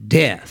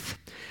death.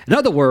 In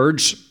other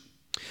words,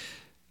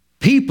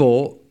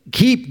 people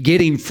keep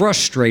getting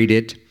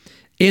frustrated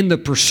in the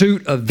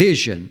pursuit of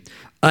vision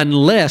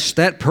unless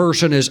that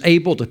person is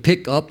able to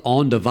pick up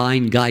on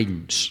divine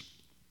guidance.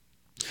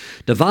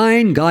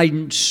 Divine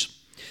guidance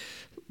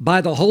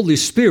by the Holy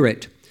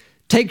Spirit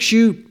takes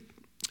you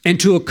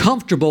into a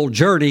comfortable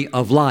journey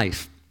of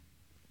life.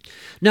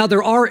 Now,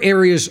 there are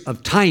areas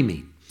of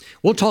timing.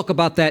 We'll talk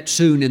about that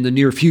soon in the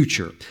near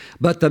future.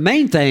 But the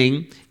main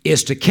thing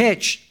is to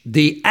catch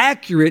the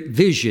accurate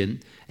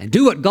vision and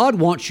do what God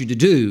wants you to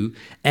do,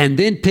 and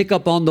then pick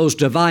up on those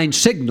divine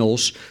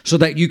signals so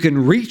that you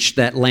can reach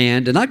that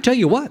land. And I tell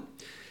you what,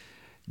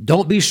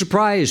 don't be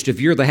surprised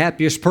if you're the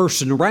happiest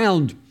person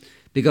around,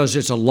 because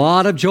it's a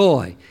lot of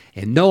joy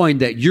in knowing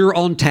that you're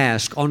on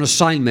task, on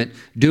assignment,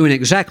 doing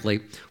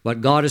exactly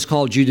what God has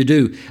called you to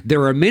do.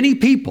 There are many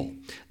people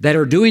that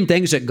are doing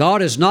things that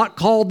God has not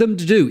called them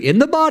to do in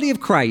the body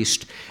of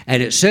Christ,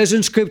 and it says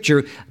in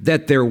Scripture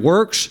that their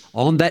works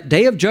on that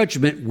day of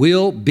judgment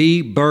will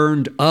be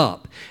burned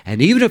up.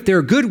 And even if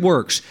they're good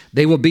works,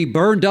 they will be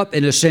burned up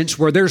in a sense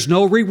where there's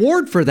no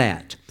reward for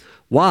that.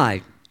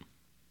 Why?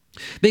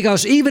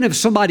 Because even if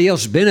somebody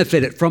else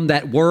benefited from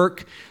that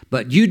work,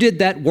 but you did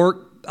that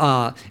work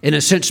in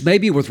a sense,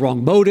 maybe with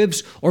wrong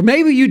motives, or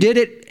maybe you did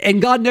it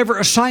and God never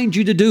assigned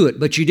you to do it,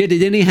 but you did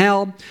it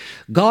anyhow.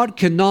 God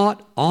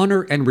cannot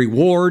honor and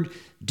reward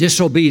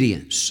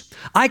disobedience.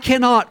 I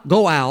cannot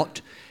go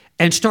out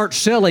and start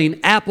selling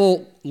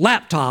Apple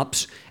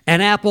laptops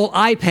and Apple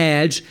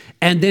iPads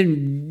and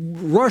then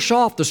rush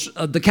off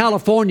to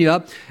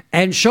California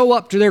and show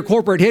up to their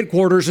corporate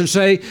headquarters and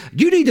say,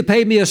 you need to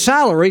pay me a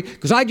salary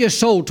because I just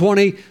sold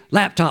 20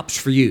 laptops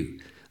for you.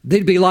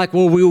 They'd be like,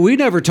 well, we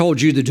never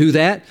told you to do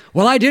that.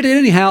 Well, I did it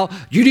anyhow.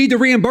 You need to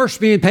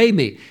reimburse me and pay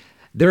me.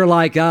 They're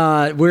like,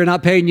 we're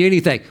not paying you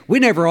anything. We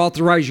never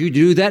authorized you to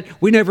do that.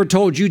 We never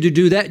told you to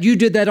do that. You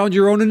did that on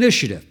your own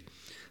initiative.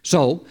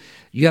 So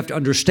you have to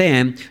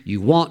understand,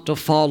 you want to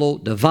follow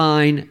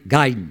divine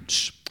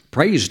guidance.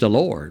 Praise the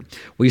Lord.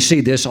 We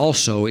see this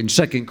also in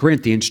 2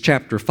 Corinthians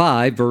chapter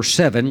 5, verse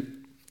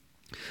 7.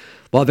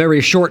 While very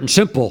short and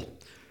simple,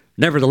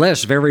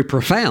 nevertheless very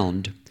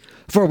profound.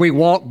 For we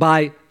walk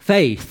by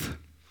faith,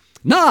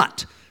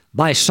 not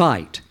by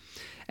sight.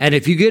 And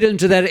if you get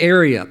into that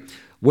area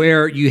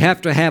where you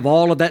have to have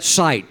all of that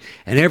sight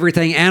and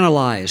everything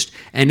analyzed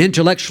and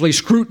intellectually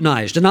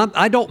scrutinized. And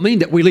I don't mean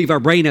that we leave our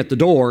brain at the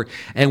door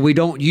and we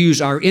don't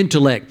use our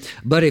intellect,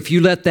 but if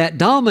you let that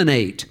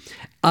dominate,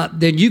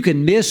 then you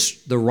can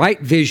miss the right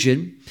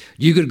vision.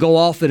 You could go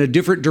off in a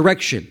different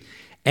direction.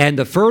 And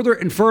the further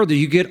and further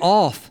you get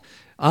off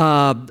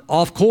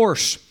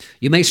course,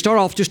 you may start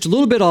off just a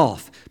little bit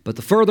off, but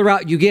the further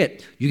out you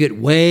get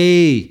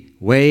way,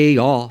 way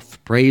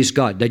off. Praise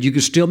God. Now you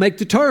can still make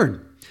the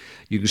turn.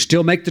 You can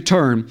still make the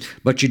turn,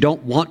 but you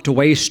don't want to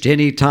waste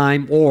any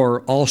time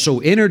or also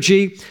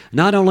energy.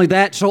 Not only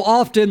that, so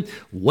often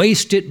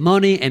wasted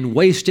money and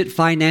wasted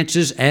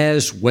finances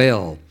as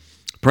well.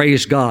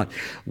 Praise God.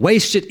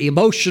 Wasted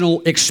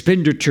emotional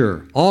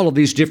expenditure, all of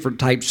these different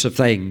types of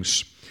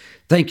things.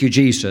 Thank you,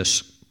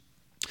 Jesus.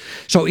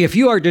 So if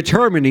you are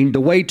determining the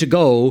way to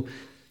go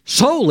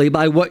solely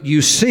by what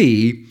you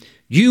see,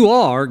 you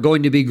are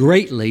going to be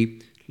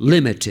greatly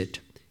limited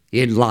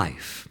in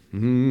life.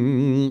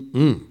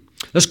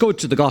 Let's go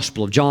to the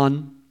Gospel of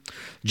John.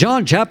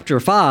 John chapter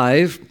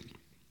 5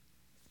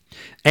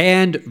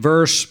 and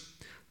verse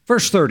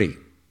 30.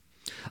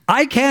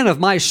 I can of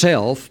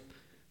myself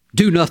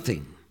do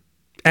nothing.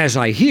 As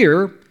I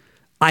hear,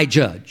 I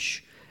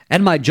judge.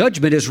 And my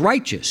judgment is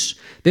righteous,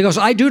 because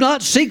I do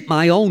not seek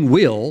my own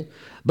will,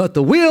 but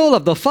the will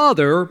of the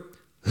Father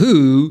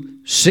who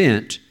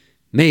sent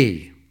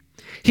me.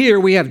 Here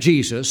we have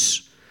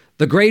Jesus,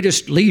 the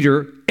greatest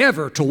leader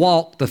ever to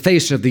walk the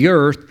face of the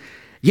earth,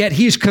 yet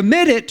he's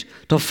committed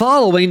to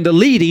following the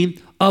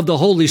leading of the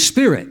Holy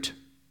Spirit.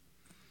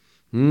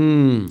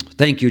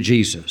 Thank you,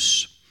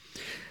 Jesus.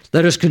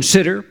 Let us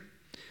consider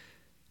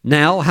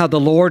now how the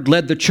Lord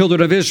led the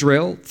children of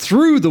Israel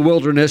through the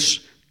wilderness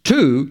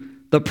to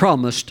the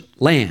promised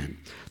land.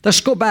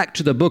 Let's go back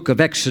to the book of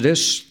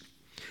Exodus,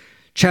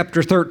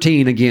 chapter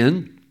 13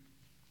 again,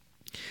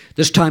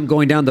 this time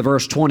going down to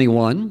verse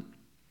 21.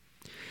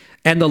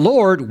 And the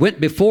Lord went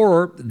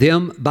before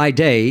them by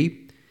day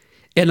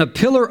in a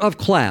pillar of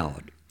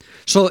cloud.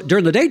 So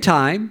during the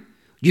daytime,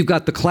 you've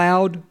got the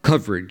cloud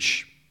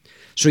coverage.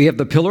 So you have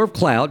the pillar of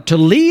cloud to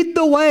lead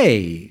the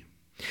way,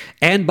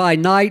 and by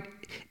night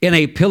in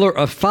a pillar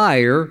of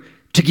fire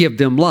to give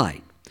them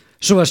light,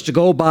 so as to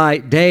go by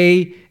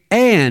day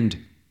and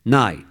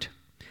night.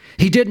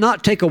 He did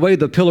not take away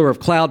the pillar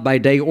of cloud by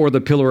day or the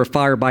pillar of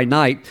fire by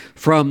night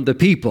from the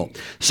people.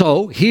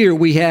 So here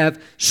we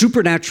have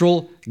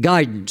supernatural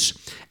guidance,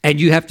 and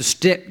you have to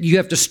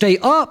stay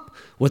up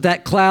with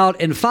that cloud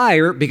and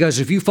fire, because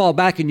if you fall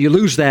back and you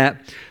lose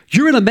that,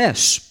 you're in a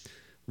mess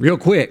real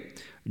quick.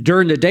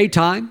 During the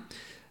daytime,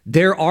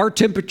 there are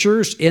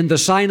temperatures in the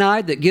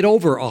Sinai that get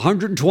over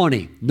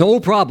 120. No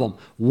problem.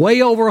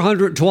 Way over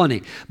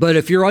 120. But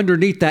if you're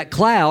underneath that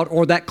cloud,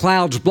 or that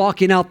cloud's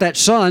blocking out that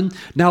sun,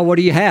 now what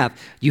do you have?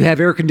 You have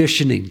air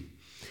conditioning.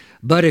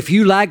 But if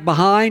you lag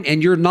behind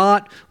and you're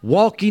not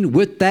walking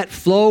with that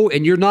flow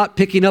and you're not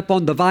picking up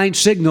on divine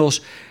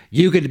signals,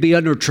 you could be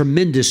under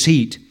tremendous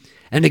heat.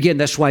 And again,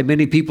 that's why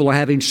many people are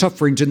having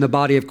sufferings in the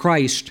body of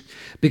Christ,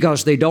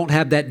 because they don't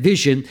have that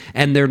vision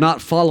and they're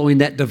not following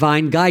that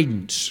divine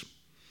guidance.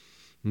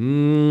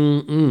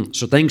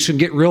 So things can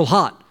get real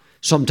hot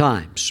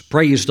sometimes.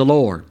 Praise the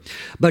Lord.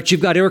 But you've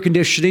got air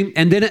conditioning,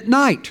 and then at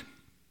night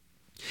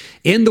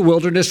in the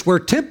wilderness where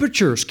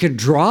temperatures can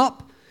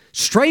drop,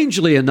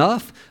 strangely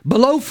enough,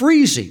 below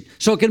freezing.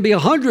 So it can be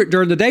 100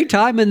 during the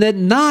daytime, and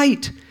then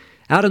night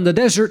out in the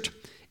desert,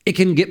 it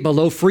can get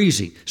below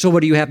freezing. So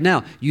what do you have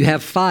now? You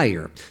have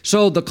fire.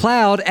 So the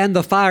cloud and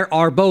the fire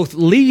are both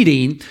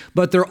leading,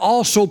 but they're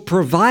also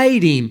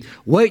providing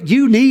what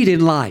you need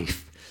in life,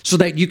 so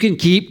that you can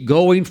keep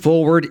going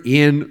forward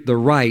in the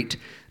right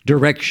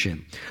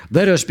direction.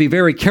 Let us be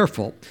very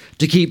careful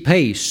to keep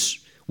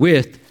pace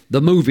with the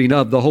moving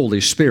of the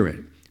Holy Spirit.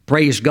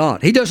 Praise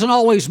God. He doesn't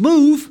always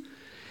move,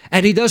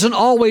 and He doesn't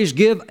always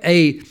give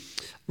a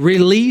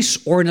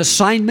release or an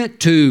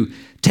assignment to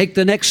take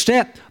the next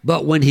step.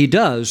 But when He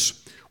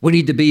does, we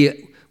need to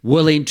be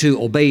willing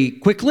to obey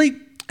quickly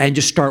and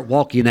just start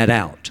walking that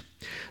out.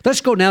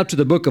 Let's go now to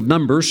the book of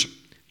Numbers,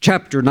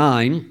 chapter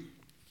 9.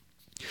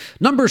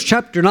 Numbers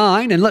chapter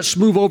 9, and let's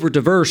move over to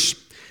verse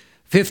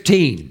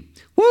 15.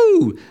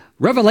 Woo!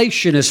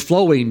 Revelation is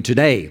flowing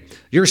today.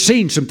 You're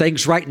seeing some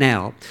things right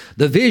now.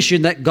 The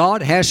vision that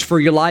God has for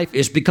your life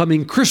is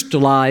becoming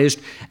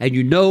crystallized, and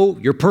you know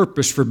your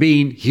purpose for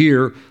being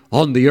here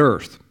on the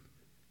earth.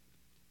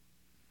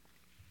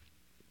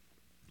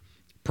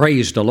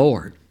 Praise the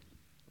Lord.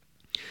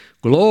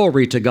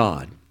 Glory to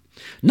God.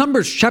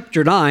 Numbers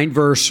chapter 9,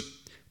 verse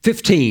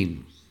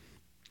 15.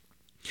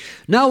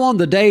 Now on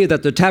the day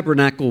that the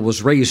tabernacle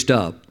was raised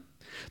up,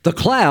 the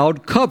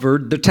cloud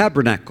covered the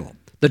tabernacle,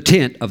 the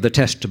tent of the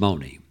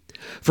testimony.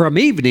 From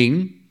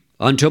evening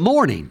until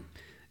morning,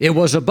 it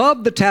was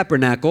above the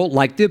tabernacle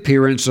like the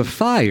appearance of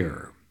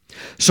fire.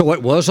 So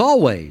it was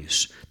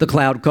always. The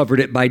cloud covered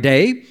it by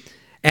day,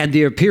 and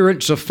the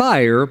appearance of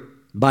fire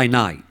by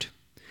night.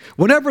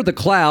 Whenever the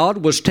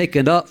cloud was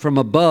taken up from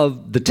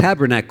above the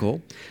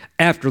tabernacle,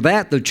 after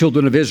that the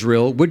children of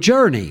Israel would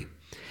journey.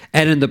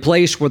 And in the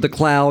place where the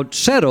cloud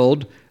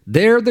settled,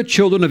 there the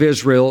children of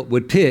Israel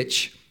would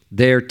pitch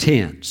their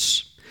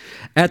tents.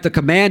 At the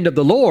command of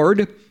the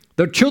Lord,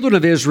 the children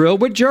of Israel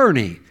would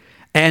journey,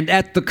 and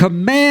at the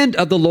command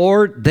of the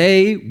Lord,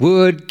 they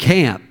would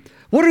camp.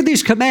 What are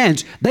these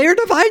commands? They are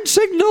divine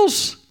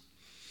signals.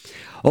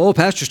 Oh,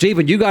 Pastor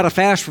Stephen, you got to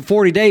fast for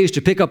 40 days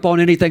to pick up on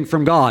anything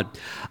from God.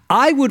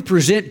 I would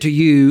present to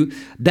you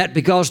that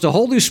because the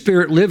Holy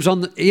Spirit lives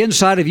on the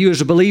inside of you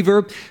as a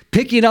believer,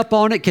 picking up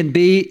on it can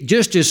be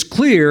just as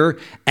clear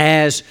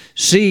as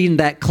seeing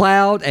that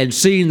cloud and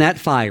seeing that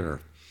fire.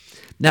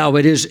 Now,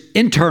 it is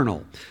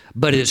internal,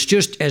 but it's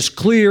just as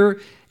clear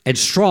and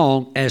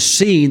strong as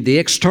seeing the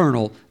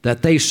external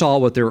that they saw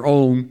with their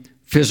own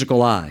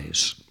physical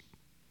eyes.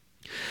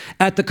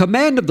 At the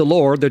command of the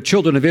Lord, the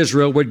children of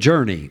Israel would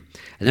journey,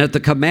 and at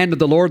the command of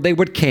the Lord, they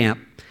would camp.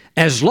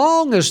 As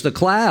long as the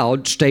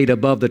cloud stayed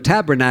above the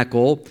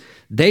tabernacle,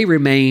 they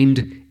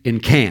remained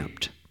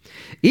encamped.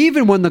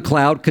 Even when the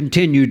cloud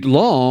continued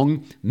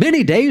long,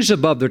 many days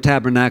above the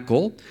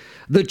tabernacle,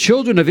 the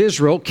children of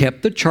Israel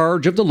kept the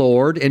charge of the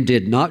Lord and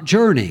did not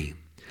journey.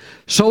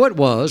 So it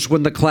was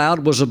when the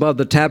cloud was above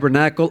the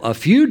tabernacle a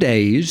few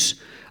days,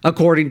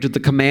 according to the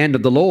command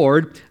of the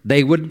Lord,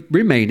 they would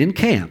remain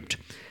encamped.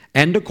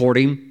 And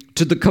according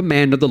to the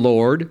command of the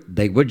Lord,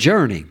 they would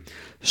journey.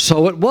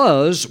 So it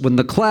was when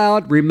the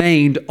cloud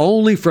remained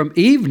only from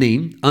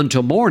evening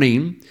until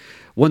morning.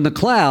 When the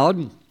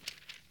cloud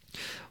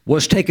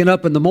was taken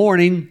up in the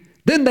morning,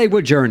 then they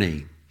would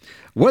journey.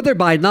 Whether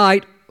by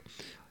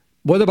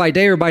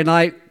day or by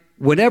night,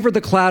 whenever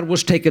the cloud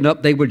was taken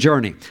up, they would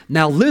journey.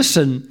 Now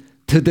listen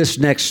to this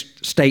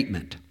next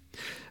statement.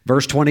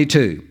 Verse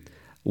 22.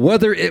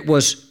 Whether it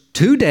was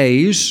 2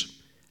 days,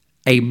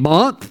 a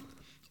month,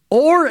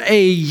 or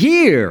a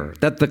year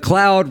that the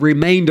cloud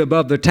remained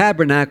above the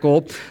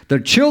tabernacle, the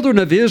children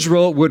of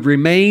Israel would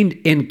remain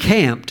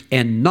encamped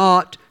and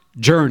not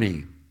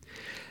journey.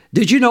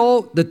 Did you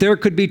know that there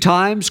could be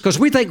times, because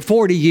we think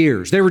 40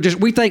 years,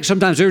 we think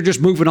sometimes they were just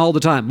moving all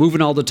the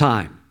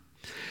time.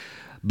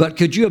 But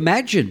could you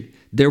imagine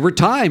there were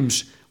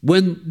times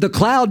when the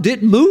cloud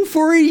didn't move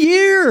for a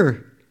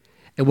year?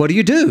 And what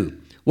do?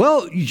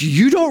 Well,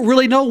 you don't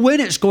really know when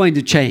it's going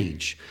to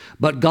change,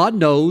 but God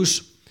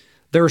knows.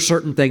 There are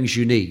certain things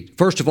you need.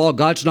 First of all,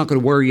 God's not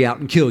going to wear you out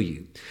and kill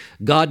you.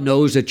 God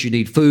knows that you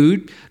need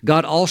food.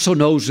 God also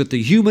knows that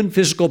the human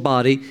physical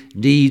body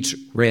needs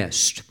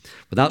rest.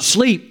 Without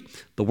sleep,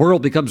 the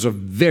world becomes a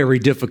very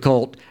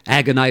difficult,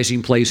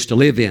 agonizing place to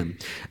live in.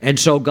 And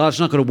so God's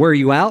not going to wear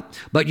you out.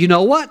 But you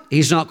know what?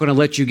 He's not going to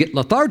let you get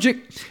lethargic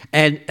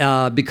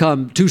and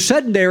become too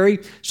sedentary.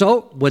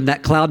 So when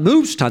that cloud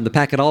moves, time to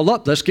pack it all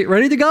up. Let's get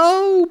ready to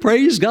go.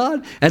 Praise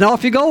God. And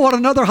off you go on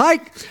another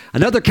hike,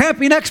 another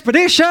camping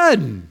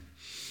expedition.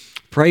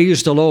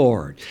 Praise the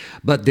Lord.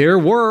 But there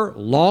were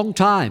long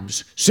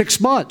times, 6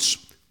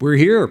 months. We're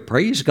here.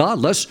 Praise God.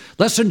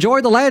 Let's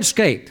enjoy the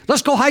landscape.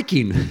 Let's go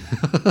hiking.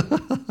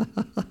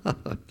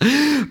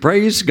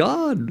 Praise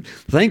God.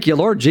 Thank you,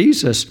 Lord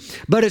Jesus.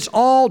 But it's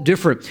all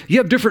different. You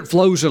have different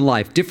flows in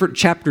life, different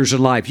chapters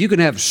in life. You can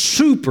have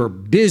super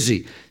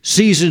busy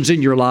seasons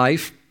in your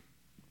life,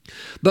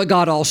 but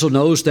God also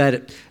knows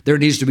that there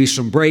needs to be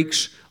some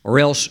breaks or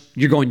else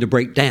you're going to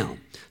break down.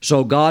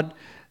 So God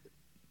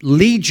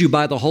leads you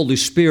by the Holy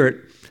Spirit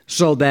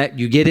so that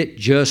you get it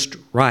just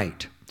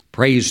right.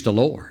 Praise the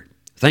Lord.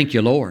 Thank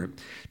you, Lord.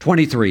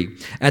 23.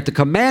 At the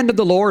command of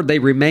the Lord, they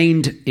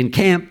remained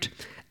encamped,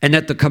 and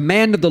at the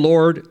command of the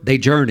Lord, they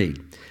journeyed.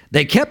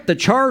 They kept the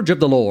charge of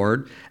the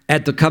Lord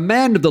at the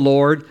command of the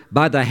Lord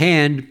by the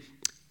hand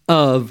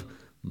of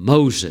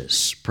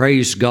Moses.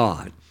 Praise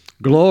God.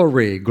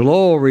 Glory,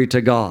 glory to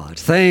God.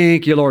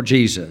 Thank you, Lord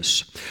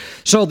Jesus.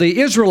 So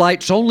the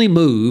Israelites only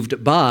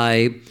moved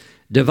by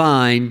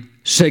divine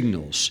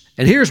signals.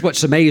 And here's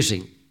what's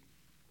amazing.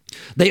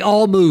 They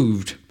all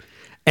moved.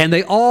 And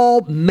they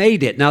all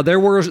made it. Now, there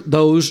were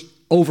those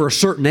over a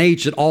certain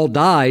age that all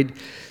died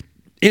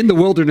in the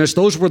wilderness,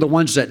 those were the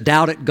ones that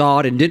doubted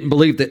God and didn't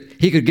believe that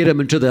he could get them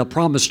into the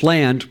promised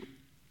land.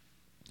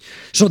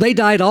 So they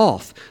died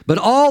off. But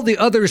all the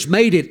others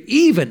made it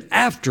even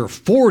after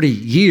 40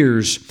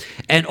 years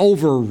and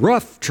over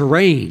rough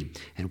terrain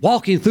and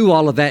walking through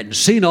all of that and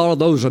seeing all of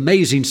those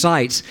amazing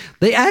sights.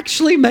 They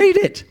actually made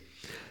it.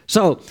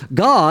 So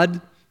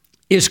God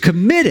is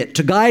committed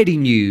to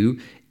guiding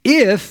you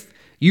if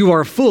you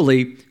are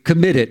fully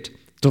committed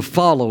to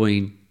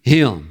following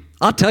him.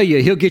 I'll tell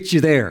you, he'll get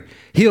you there.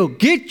 He'll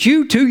get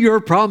you to your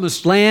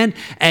promised land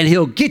and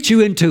he'll get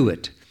you into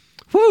it.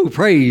 Woo,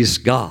 praise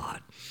God.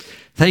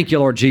 Thank you,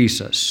 Lord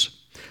Jesus.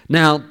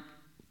 Now,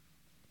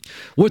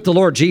 with the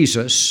Lord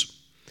Jesus,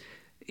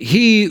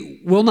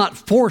 he will not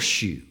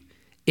force you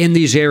in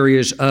these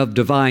areas of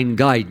divine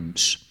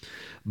guidance,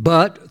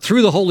 but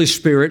through the Holy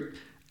Spirit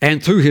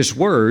and through his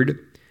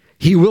word,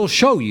 he will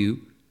show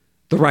you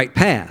the right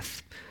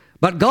path.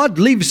 But God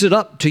leaves it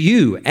up to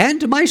you and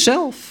to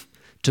myself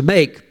to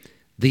make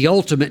the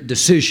ultimate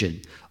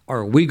decision.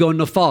 Are we going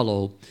to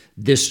follow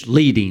this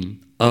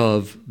leading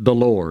of the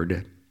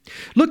Lord?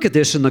 Look at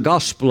this in the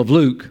Gospel of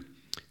Luke,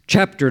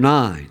 chapter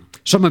 9.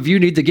 Some of you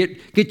need to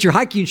get your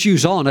hiking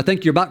shoes on. I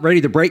think you're about ready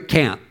to break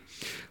camp.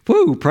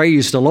 Woo,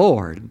 praise the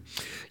Lord.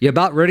 You're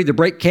about ready to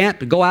break camp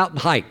to go out and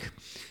hike.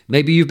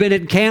 Maybe you've been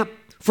in camp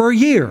for a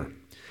year.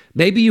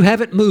 Maybe you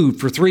haven't moved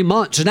for 3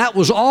 months, and that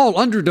was all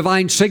under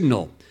divine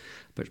signal.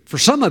 But for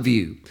some of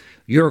you,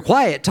 your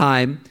quiet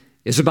time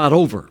is about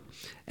over,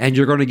 and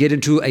you're going to get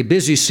into a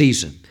busy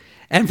season.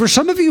 And for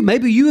some of you,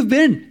 maybe you have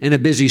been in a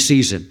busy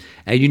season,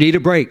 and you need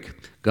a break.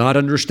 God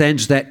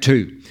understands that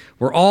too.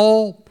 We're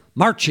all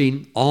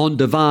marching on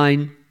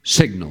divine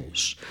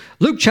signals.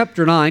 Luke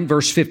chapter 9,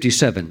 verse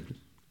 57.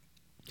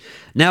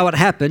 Now it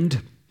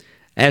happened,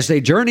 as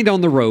they journeyed on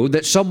the road,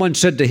 that someone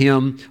said to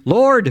him,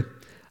 Lord,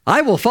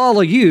 I will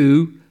follow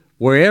you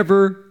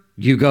wherever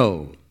you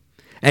go.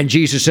 And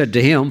Jesus said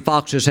to him,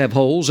 foxes have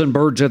holes and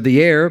birds of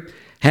the air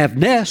have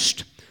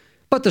nests,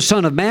 but the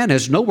Son of Man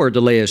has nowhere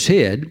to lay his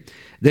head.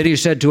 Then he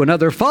said to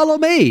another, follow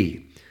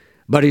me.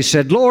 But he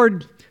said,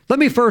 Lord, let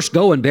me first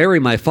go and bury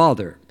my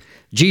father.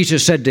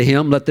 Jesus said to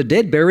him, let the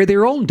dead bury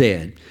their own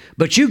dead,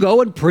 but you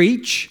go and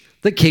preach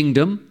the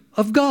kingdom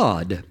of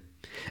God.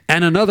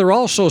 And another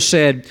also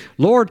said,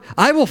 Lord,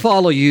 I will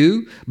follow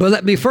you, but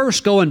let me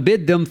first go and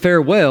bid them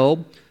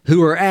farewell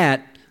who are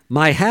at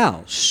my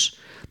house.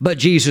 But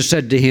Jesus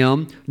said to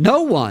him,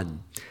 no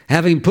one,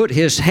 having put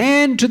his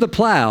hand to the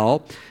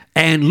plow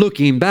and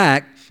looking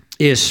back,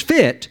 is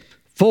fit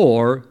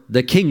for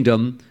the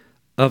kingdom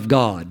of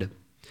God.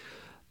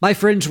 My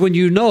friends, when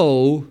you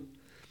know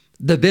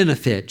the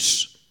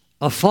benefits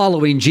of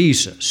following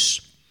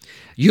Jesus,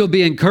 you'll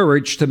be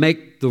encouraged to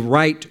make the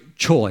right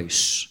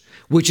choice,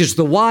 which is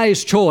the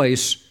wise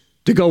choice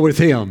to go with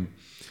him,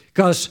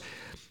 because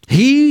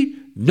he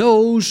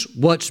knows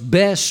what's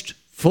best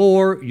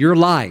for your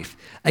life.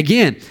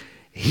 Again,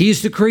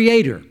 he's the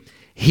creator.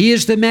 He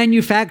is the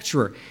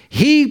manufacturer.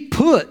 He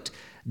put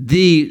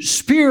the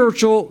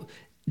spiritual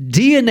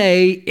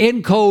DNA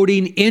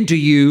encoding into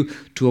you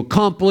to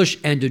accomplish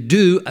and to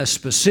do a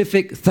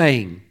specific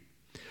thing.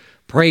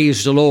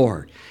 Praise the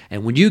Lord.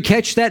 And when you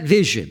catch that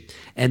vision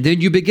and then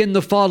you begin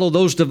to follow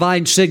those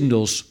divine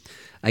signals,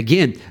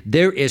 again,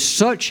 there is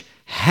such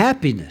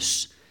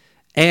happiness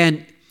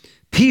and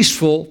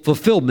peaceful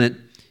fulfillment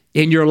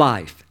in your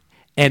life.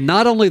 And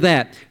not only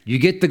that, you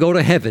get to go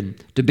to heaven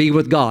to be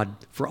with God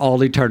for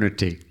all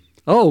eternity.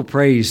 Oh,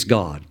 praise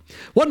God.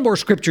 One more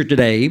scripture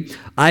today,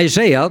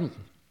 Isaiah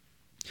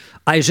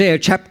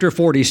chapter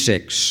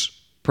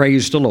 46.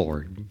 Praise the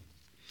Lord.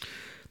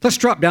 Let's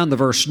drop down to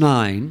verse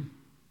 9.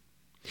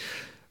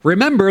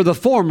 Remember the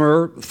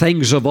former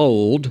things of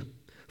old,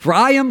 for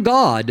I am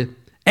God,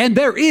 and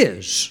there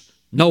is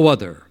no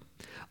other.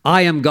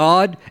 I am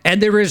God,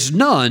 and there is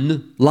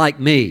none like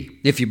me.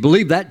 If you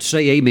believe that,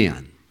 say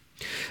amen.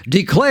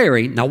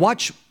 Declaring, now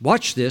watch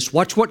this,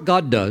 watch what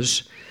God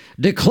does,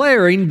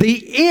 declaring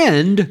the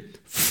end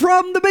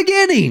from the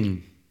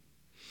beginning,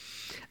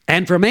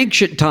 and from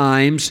ancient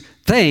times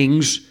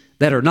things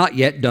that are not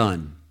yet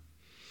done,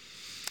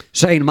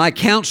 saying, my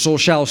counsel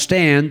shall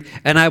stand,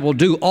 and I will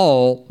do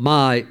all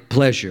my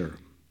pleasure.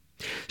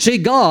 See,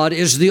 God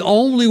is the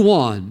only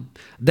one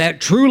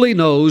that truly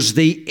knows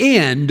the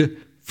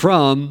end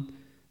from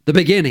the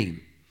beginning.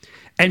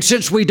 And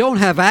since we don't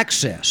have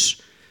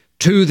access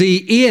to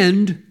the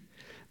end,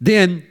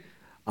 then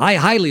I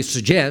highly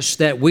suggest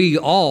that we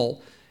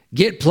all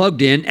get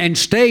plugged in and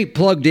stay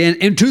plugged in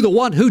into the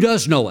one who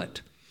does know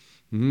it.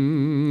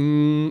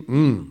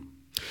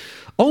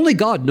 Only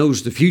God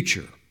knows the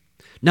future.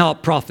 Now,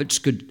 prophets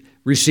could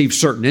receive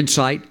certain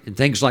insight and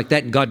things like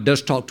that, and God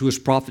does talk to his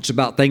prophets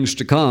about things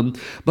to come,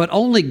 but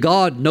only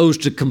God knows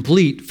the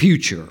complete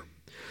future.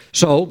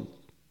 So,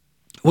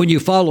 when you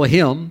follow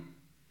him,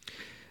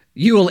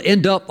 you will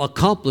end up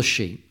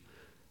accomplishing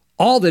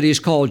all that he's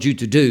called you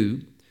to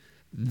do.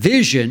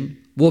 Vision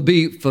will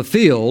be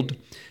fulfilled.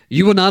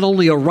 You will not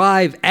only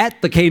arrive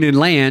at the Canaan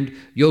land,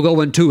 you'll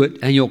go into it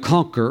and you'll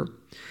conquer,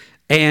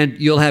 and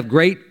you'll have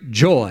great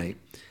joy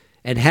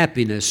and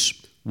happiness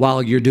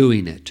while you're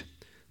doing it.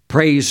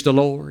 Praise the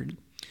Lord.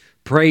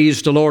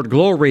 Praise the Lord.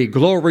 Glory,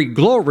 glory,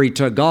 glory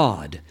to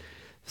God.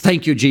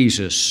 Thank you,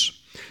 Jesus.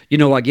 You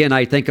know, again,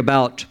 I think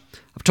about,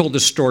 I've told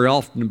this story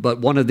often, but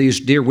one of these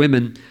dear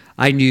women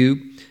I knew,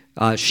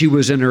 she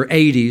was in her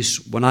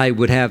 80s when I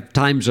would have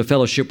times of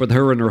fellowship with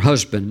her and her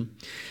husband.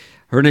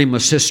 Her name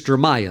was Sister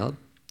Maya,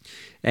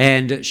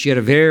 and she had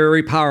a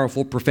very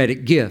powerful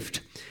prophetic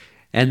gift.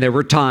 And there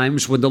were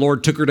times when the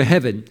Lord took her to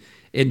heaven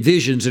in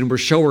visions and would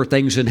show her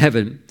things in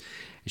heaven.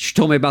 She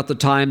told me about the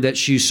time that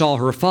she saw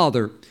her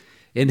father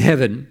in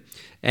heaven,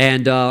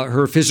 and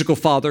her physical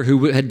father,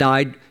 who had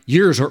died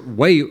years or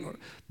way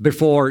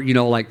before, you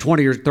know, like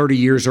 20 or 30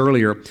 years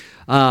earlier,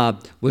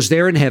 was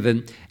there in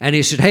heaven. And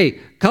he said, hey,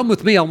 come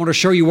with me. I want to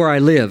show you where I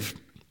live.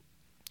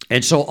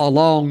 And so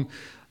along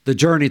the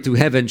journey through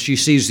heaven, she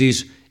sees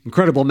these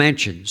incredible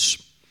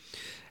mansions.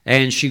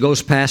 And she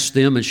goes past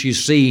them, and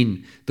she's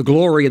seeing the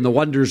glory and the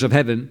wonders of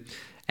heaven.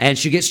 And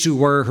she gets to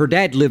where her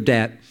dad lived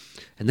at.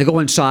 And they go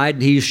inside,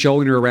 and he's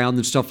showing her around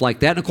and stuff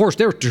like that. And of course,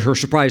 there, to her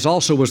surprise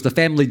also, was the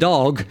family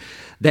dog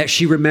that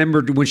she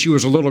remembered when she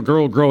was a little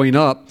girl growing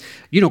up.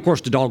 You know, of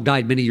course, the dog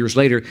died many years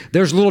later.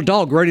 There's a little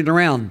dog running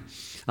around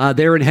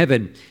there in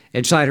heaven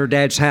inside her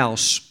dad's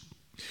house.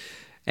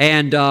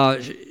 And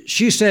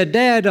she said,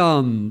 Dad,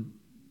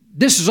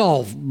 this is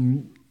all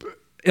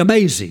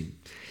amazing.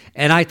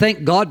 And I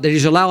thank God that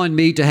He's allowing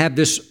me to have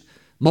this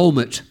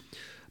moment.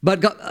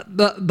 But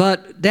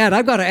Dad,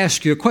 I've got to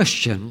ask you a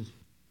question.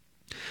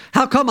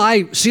 How come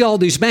I see all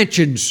these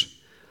mansions?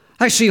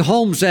 I see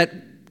homes that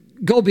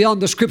go beyond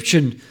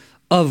description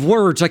of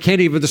words. I can't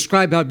even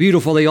describe how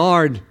beautiful they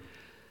are. And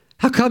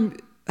how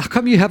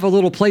come you have a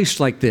little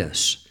place like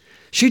this?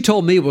 She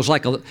told me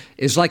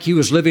it's like he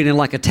was living in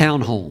like a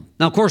townhome.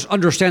 Now, of course,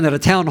 understand that a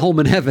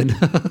townhome in heaven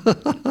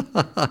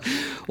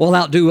will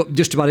outdo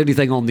just about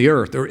anything on the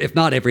earth, or if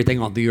not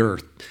everything on the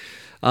earth.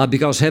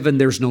 Because heaven,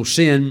 there's no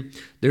sin,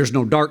 there's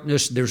no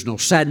darkness, there's no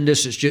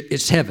sadness.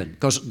 It's heaven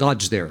because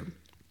God's there.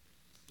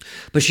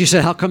 But she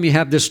said, how come you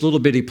have this little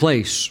bitty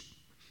place?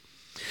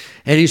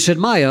 And he said,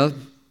 Maya,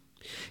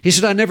 he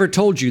said, I never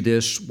told you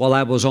this while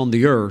I was on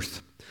the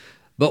earth.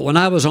 But when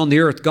I was on the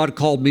earth, God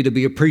called me to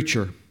be a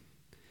preacher.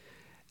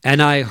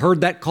 And I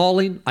heard that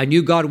calling. I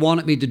knew God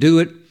wanted me to do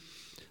it.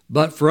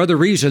 But for other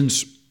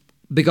reasons,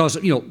 because,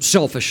 you know,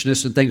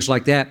 selfishness and things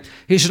like that,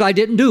 he said, I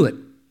didn't do it.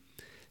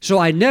 So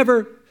I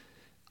never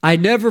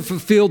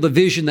fulfilled the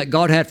vision that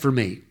God had for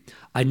me.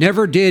 I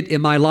never did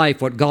in my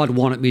life what God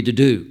wanted me to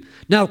do.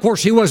 Now, of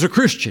course, he was a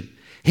Christian.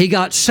 He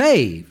got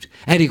saved,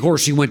 and of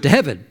course, he went to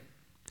heaven.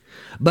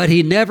 But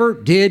he never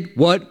did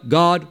what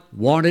God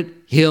wanted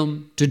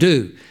him to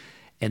do.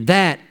 And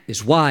that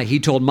is why he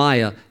told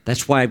Maya,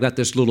 that's why I've got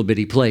this little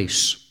bitty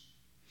place.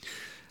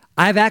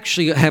 I've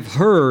actually have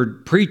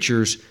heard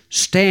preachers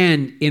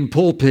stand in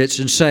pulpits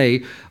and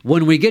say,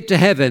 when we get to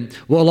heaven,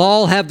 we'll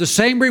all have the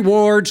same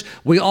rewards.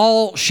 We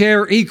all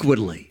share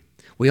equally.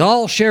 We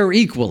all share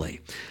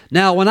equally.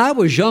 Now, when I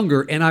was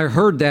younger and I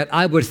heard that,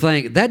 I would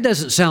think, that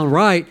doesn't sound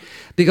right,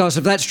 because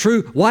if that's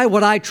true, why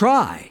would I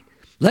try?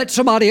 Let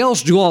somebody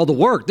else do all the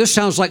work. This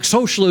sounds like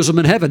socialism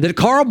in heaven. Did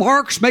Karl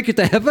Marx make it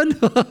to heaven?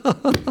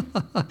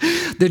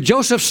 Did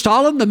Joseph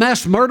Stalin, the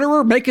mass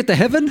murderer, make it to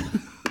heaven?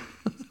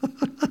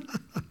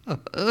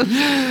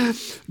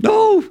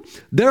 No,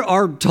 there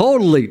are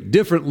totally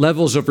different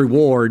levels of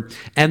reward.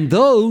 And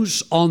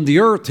those on the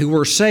earth who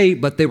were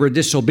saved but they were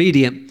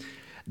disobedient,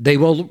 they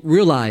will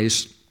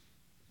realize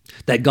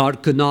that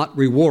God could not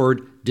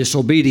reward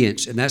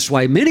disobedience. And that's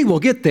why many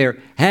will get there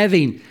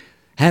having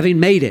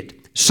made it.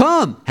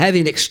 Some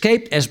having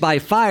escaped as by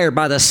fire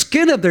by the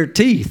skin of their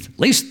teeth. At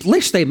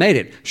least they made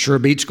it. Sure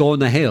beats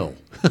going to hell.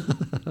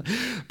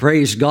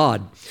 Praise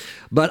God.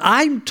 But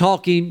I'm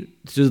talking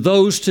to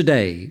those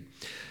today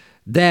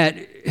that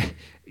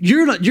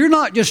you're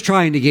not just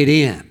trying to get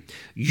in.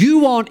 You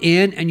want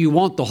in, and you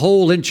want the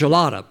whole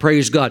enchilada.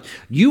 Praise God.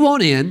 You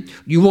want in,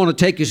 you want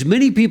to take as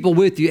many people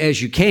with you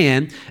as you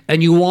can,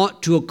 and you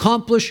want to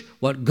accomplish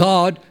what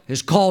God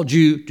has called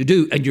you to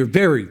do. And you're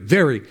very,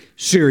 very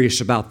serious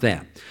about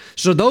that.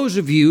 So those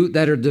of you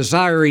that are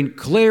desiring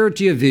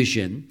clarity of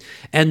vision,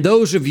 and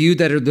those of you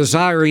that are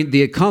desiring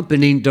the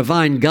accompanying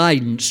divine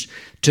guidance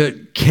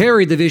to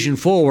carry the vision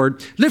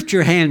forward, lift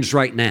your hands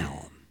right now.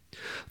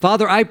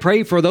 Father, I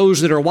pray for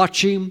those that are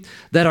watching,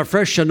 that a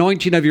fresh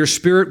anointing of your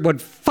Spirit would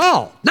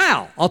fall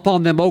now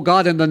upon them, oh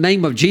God, in the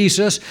name of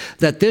Jesus,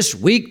 that this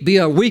week be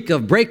a week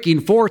of breaking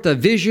forth of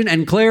vision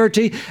and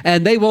clarity,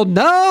 and they will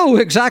know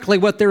exactly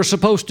what they're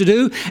supposed to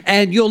do,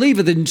 and you'll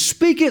even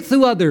speak it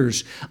through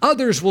others.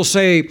 Others will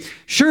say,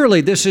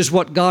 surely this is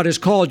what God has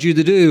called you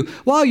to do.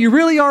 Wow, you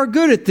really are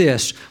good at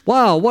this.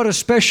 Wow, what a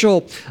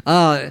special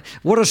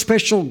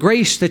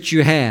grace that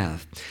you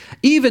have.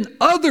 Even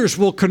others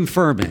will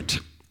confirm it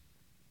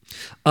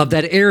of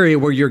that area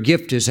where your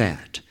gift is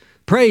at.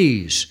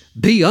 Praise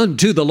be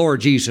unto the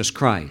Lord Jesus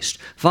Christ.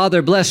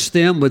 Father, bless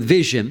them with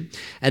vision,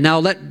 and now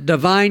let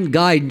divine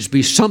guidance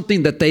be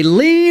something that they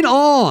lean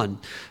on,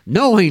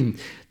 knowing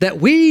that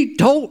we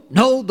don't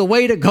know the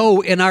way to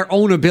go in our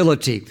own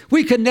ability.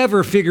 We can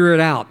never figure it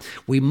out.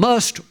 We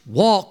must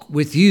walk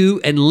with you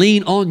and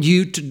lean on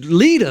you to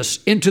lead us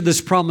into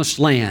this promised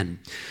land.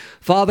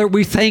 Father,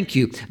 we thank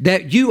you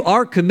that you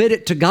are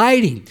committed to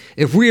guiding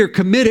if we are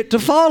committed to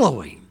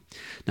following.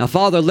 Now,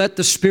 Father, let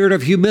the spirit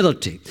of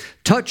humility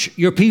touch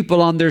your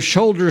people on their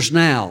shoulders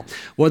now,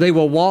 where they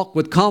will walk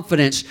with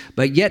confidence,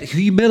 but yet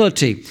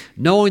humility,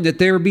 knowing that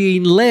they're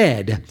being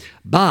led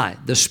by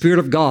the Spirit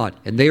of God,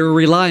 and they are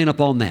relying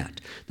upon that.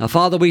 Now,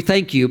 Father, we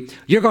thank you.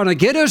 You're going to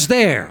get us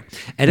there.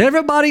 And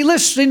everybody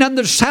listening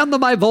under the sound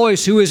of my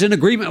voice who is in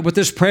agreement with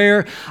this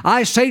prayer,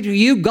 I say to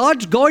you,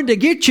 God's going to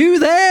get you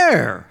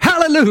there.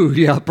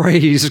 Hallelujah.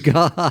 Praise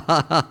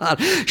God.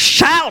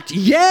 Shout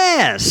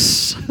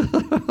yes.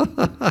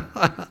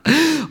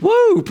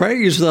 Woo,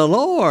 praise the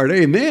Lord.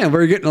 Amen.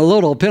 We're getting a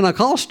little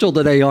Pentecostal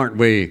today, aren't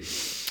we?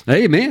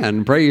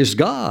 Amen. Praise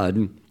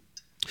God.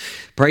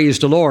 Praise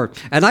the Lord.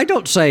 And I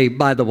don't say,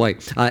 by the way,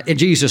 in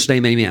Jesus'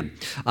 name, amen.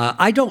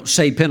 I don't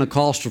say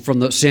Pentecostal from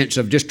the sense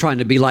of just trying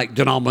to be like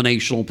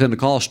denominational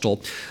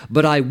Pentecostal,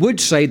 but I would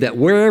say that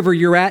wherever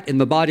you're at in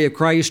the body of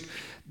Christ,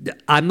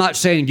 I'm not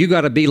saying you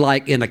got to be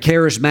like in a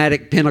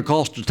charismatic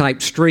Pentecostal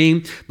type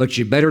stream, but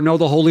you better know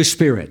the Holy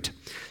Spirit.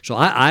 So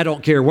I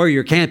don't care where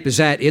your camp is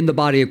at in the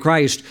body of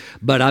Christ,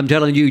 but I'm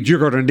telling you, you're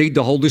going to need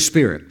the Holy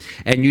Spirit.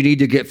 And you need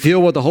to get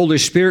filled with the Holy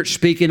Spirit,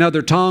 speak in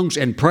other tongues,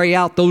 and pray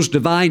out those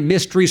divine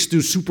mysteries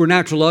through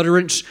supernatural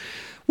utterance.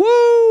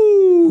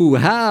 Woo!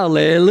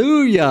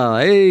 Hallelujah!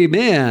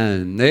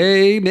 Amen!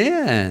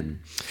 Amen!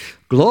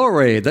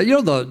 Glory.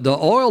 The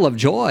oil of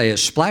joy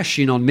is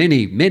splashing on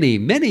many, many,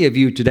 many of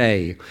you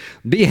today.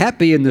 Be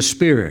happy in the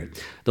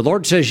Spirit. The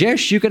Lord says,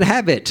 yes, you can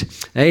have it.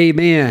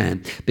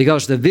 Amen.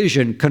 Because the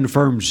vision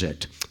confirms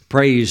it.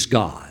 Praise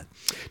God.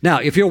 Now,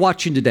 if you're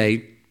watching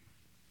today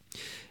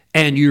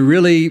and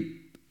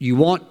you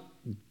want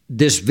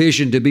this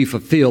vision to be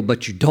fulfilled,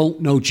 but you don't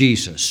know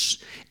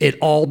Jesus, it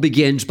all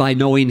begins by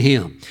knowing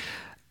Him.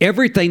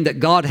 Everything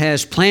that God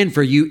has planned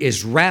for you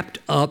is wrapped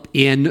up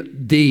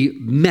in the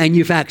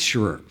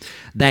manufacturer.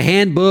 The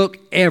handbook,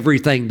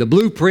 everything, the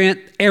blueprint,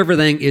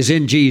 everything is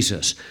in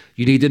Jesus.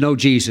 You need to know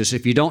Jesus.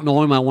 If you don't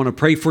know Him, I want to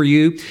pray for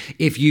you.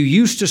 If you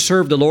used to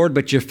serve the Lord,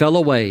 but you fell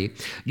away,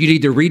 you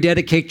need to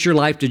rededicate your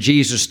life to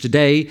Jesus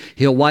today.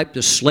 He'll wipe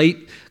the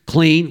slate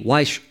clean,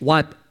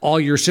 wipe all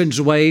your sins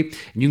away, and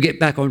you can get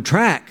back on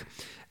track.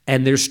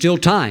 And there's still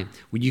time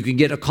when you can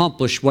get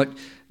accomplished what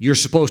you're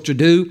supposed to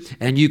do,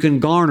 and you can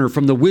garner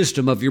from the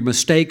wisdom of your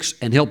mistakes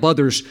and help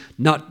others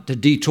not to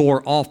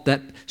detour off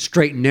that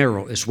straight and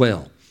narrow as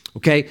well.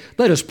 Okay,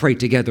 let us pray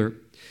together.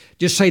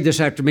 Just say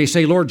this after me.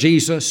 Say, Lord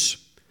Jesus,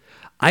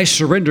 I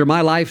surrender my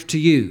life to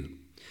you.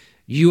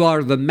 You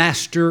are the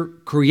master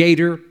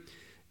creator.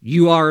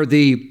 You are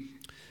the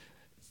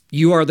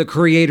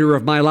creator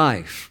of my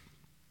life.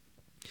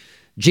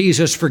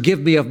 Jesus, forgive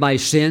me of my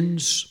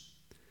sins.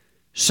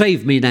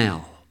 Save me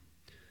now.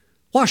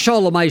 Wash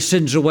all of my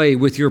sins away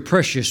with your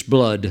precious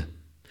blood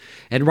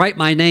and write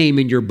my name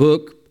in your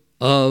book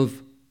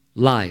of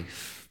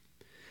life.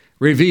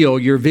 Reveal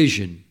your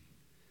vision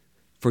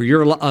for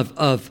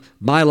of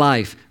my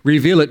life.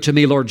 Reveal it to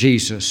me, Lord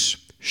Jesus.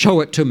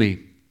 Show it to me.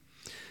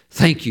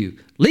 Thank you.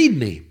 Lead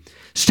me.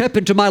 Step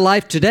into my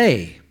life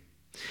today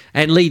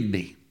and lead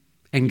me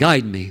and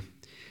guide me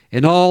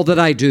in all that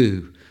I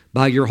do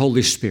by your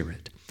Holy Spirit.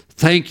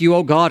 Thank you,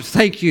 oh God.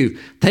 Thank you.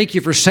 Thank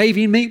you for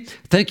saving me.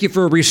 Thank you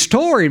for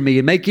restoring me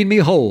and making me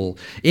whole.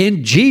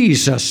 In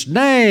Jesus'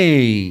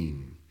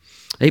 name.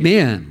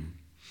 Amen.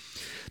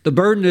 The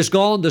burden is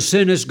gone. The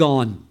sin is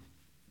gone.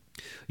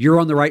 You're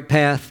on the right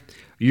path.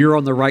 You're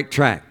on the right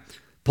track.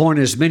 Point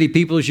as many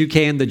people as you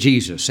can to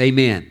Jesus.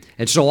 Amen.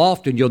 And so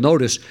often you'll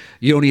notice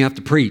you don't even have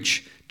to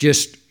preach.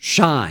 Just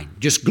shine.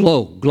 Just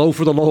glow. Glow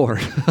for the Lord.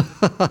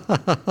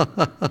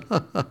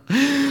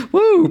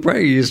 Woo,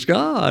 praise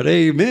God.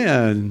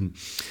 Amen.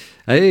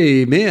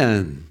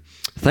 Amen.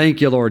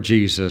 Thank you, Lord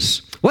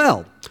Jesus.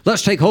 Well,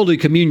 let's take Holy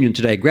Communion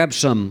today. Grab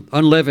some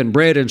unleavened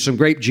bread and some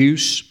grape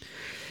juice.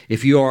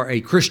 If you are a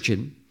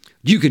Christian,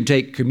 you can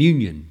take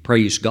communion.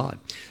 Praise God.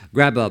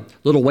 Grab a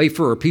little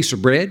wafer or a piece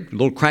of bread, a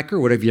little cracker,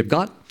 whatever you've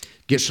got.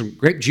 Get some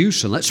grape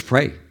juice and let's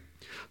pray.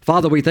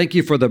 Father, we thank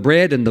you for the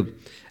bread and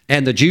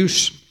the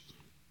juice.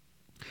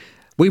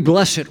 We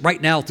bless it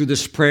right now through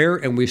this prayer,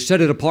 and we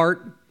set it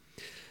apart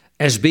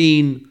as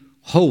being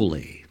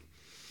holy.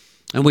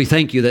 And we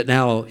thank you that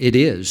now it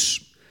is.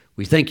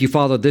 We thank you,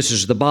 Father, this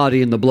is the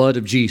body and the blood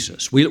of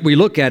Jesus. We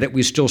look at it,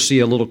 we still see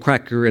a little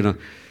cracker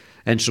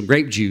and some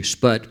grape juice,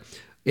 but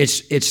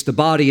it's the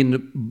body and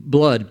the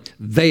blood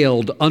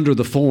veiled under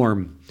the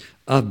form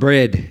of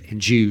bread and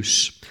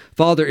juice.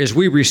 Father, as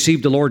we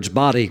receive the Lord's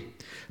body,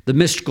 the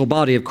mystical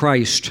body of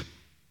Christ,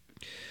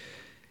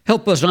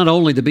 help us not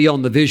only to be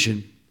on the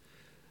vision,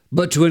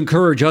 but to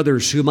encourage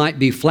others who might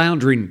be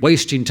floundering,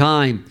 wasting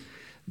time,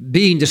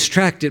 being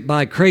distracted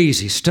by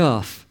crazy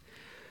stuff.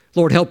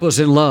 Lord, help us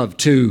in love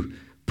to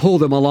pull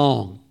them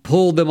along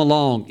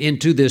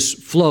into this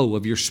flow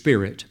of your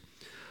Spirit.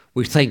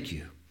 We thank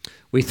you.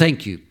 We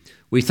thank you.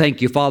 We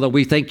thank you, Father.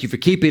 We thank you for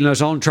keeping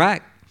us on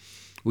track.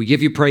 We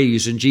give you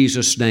praise in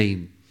Jesus'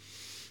 name.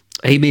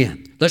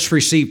 Amen. Let's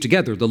receive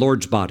together the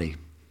Lord's body.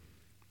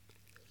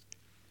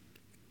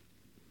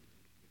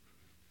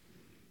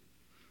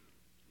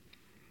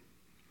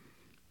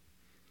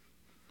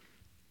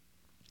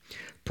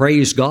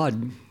 Praise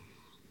God.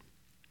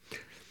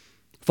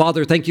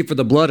 Father, thank you for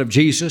the blood of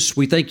Jesus.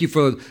 We thank you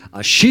for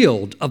a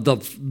shield of the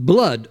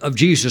blood of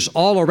Jesus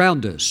all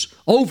around us,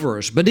 over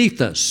us,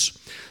 beneath us.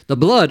 The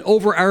blood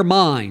over our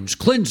minds,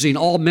 cleansing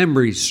all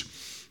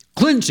memories,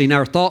 cleansing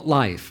our thought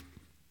life.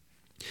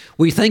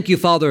 We thank you,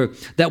 Father,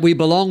 that we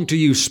belong to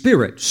you,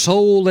 spirit,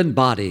 soul, and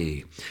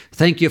body.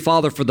 Thank you,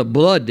 Father, for the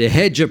blood, the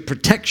hedge of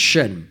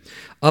protection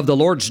of the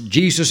Lord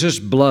Jesus'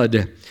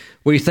 blood.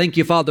 We thank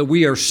you, Father,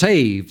 we are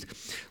saved.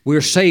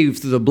 We're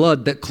saved through the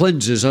blood that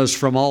cleanses us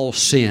from all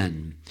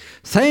sin.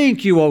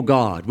 Thank you, O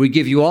God. We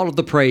give you all of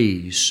the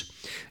praise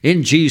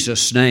in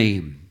Jesus'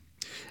 name.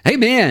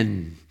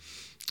 Amen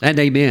and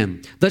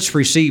amen. Let's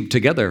receive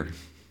together.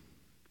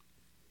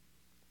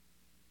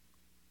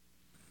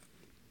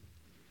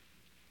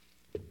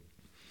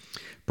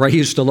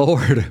 Praise the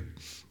Lord.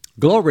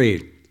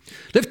 Glory.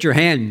 Lift your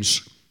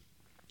hands.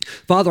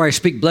 Father, I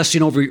speak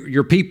blessing over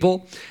your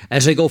people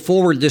as they go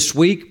forward this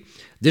week.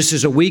 This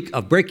is a week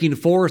of breaking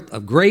forth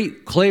of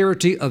great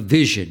clarity of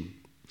vision.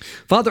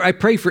 Father, I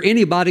pray for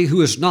anybody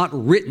who has not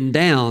written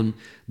down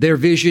their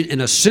vision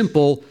in a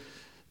simple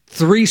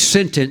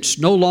 3-sentence,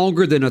 no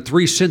longer than a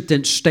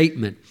 3-sentence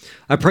statement.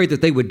 I pray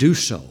that they would do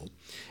so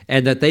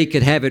and that they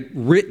could have it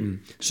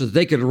written so that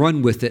they can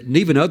run with it. And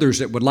even others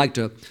that would like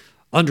to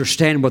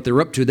understand what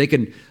they're up to, they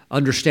can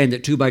understand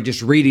it too by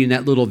just reading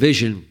that little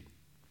vision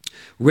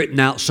written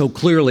out so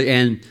clearly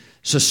and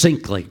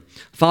succinctly.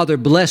 Father,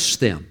 bless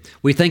them.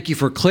 We thank you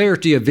for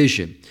clarity of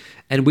vision,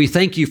 and we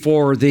thank you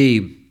for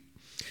the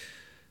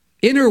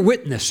inner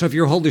witness of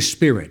your Holy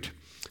Spirit.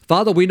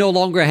 Father, we no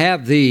longer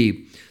have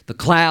the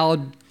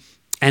cloud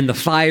and the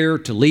fire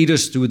to lead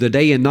us through the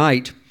day and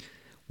night.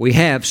 We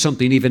have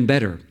something even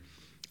better,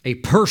 a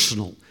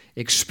personal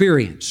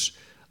experience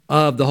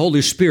of the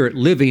Holy Spirit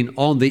living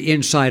on the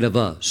inside of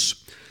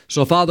us.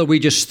 So, Father, we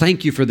just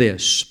thank you for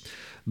this.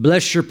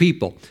 Bless your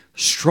people.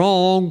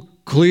 Strong,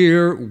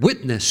 clear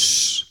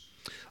witness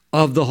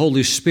of the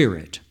Holy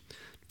Spirit.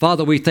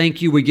 Father, we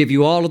thank you. We give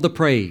you all of the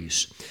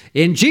praise.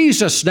 In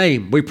Jesus'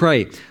 name we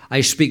pray.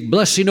 I speak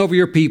blessing over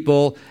your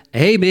people.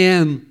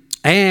 Amen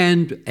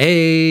and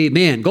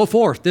amen. Go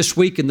forth this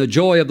week in the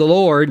joy of the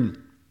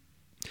Lord.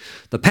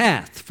 The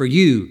path for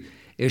you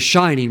is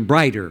shining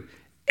brighter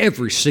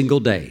every single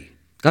day.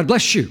 God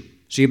bless you.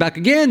 See you back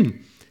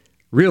again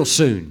real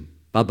soon.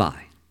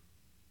 Bye-bye.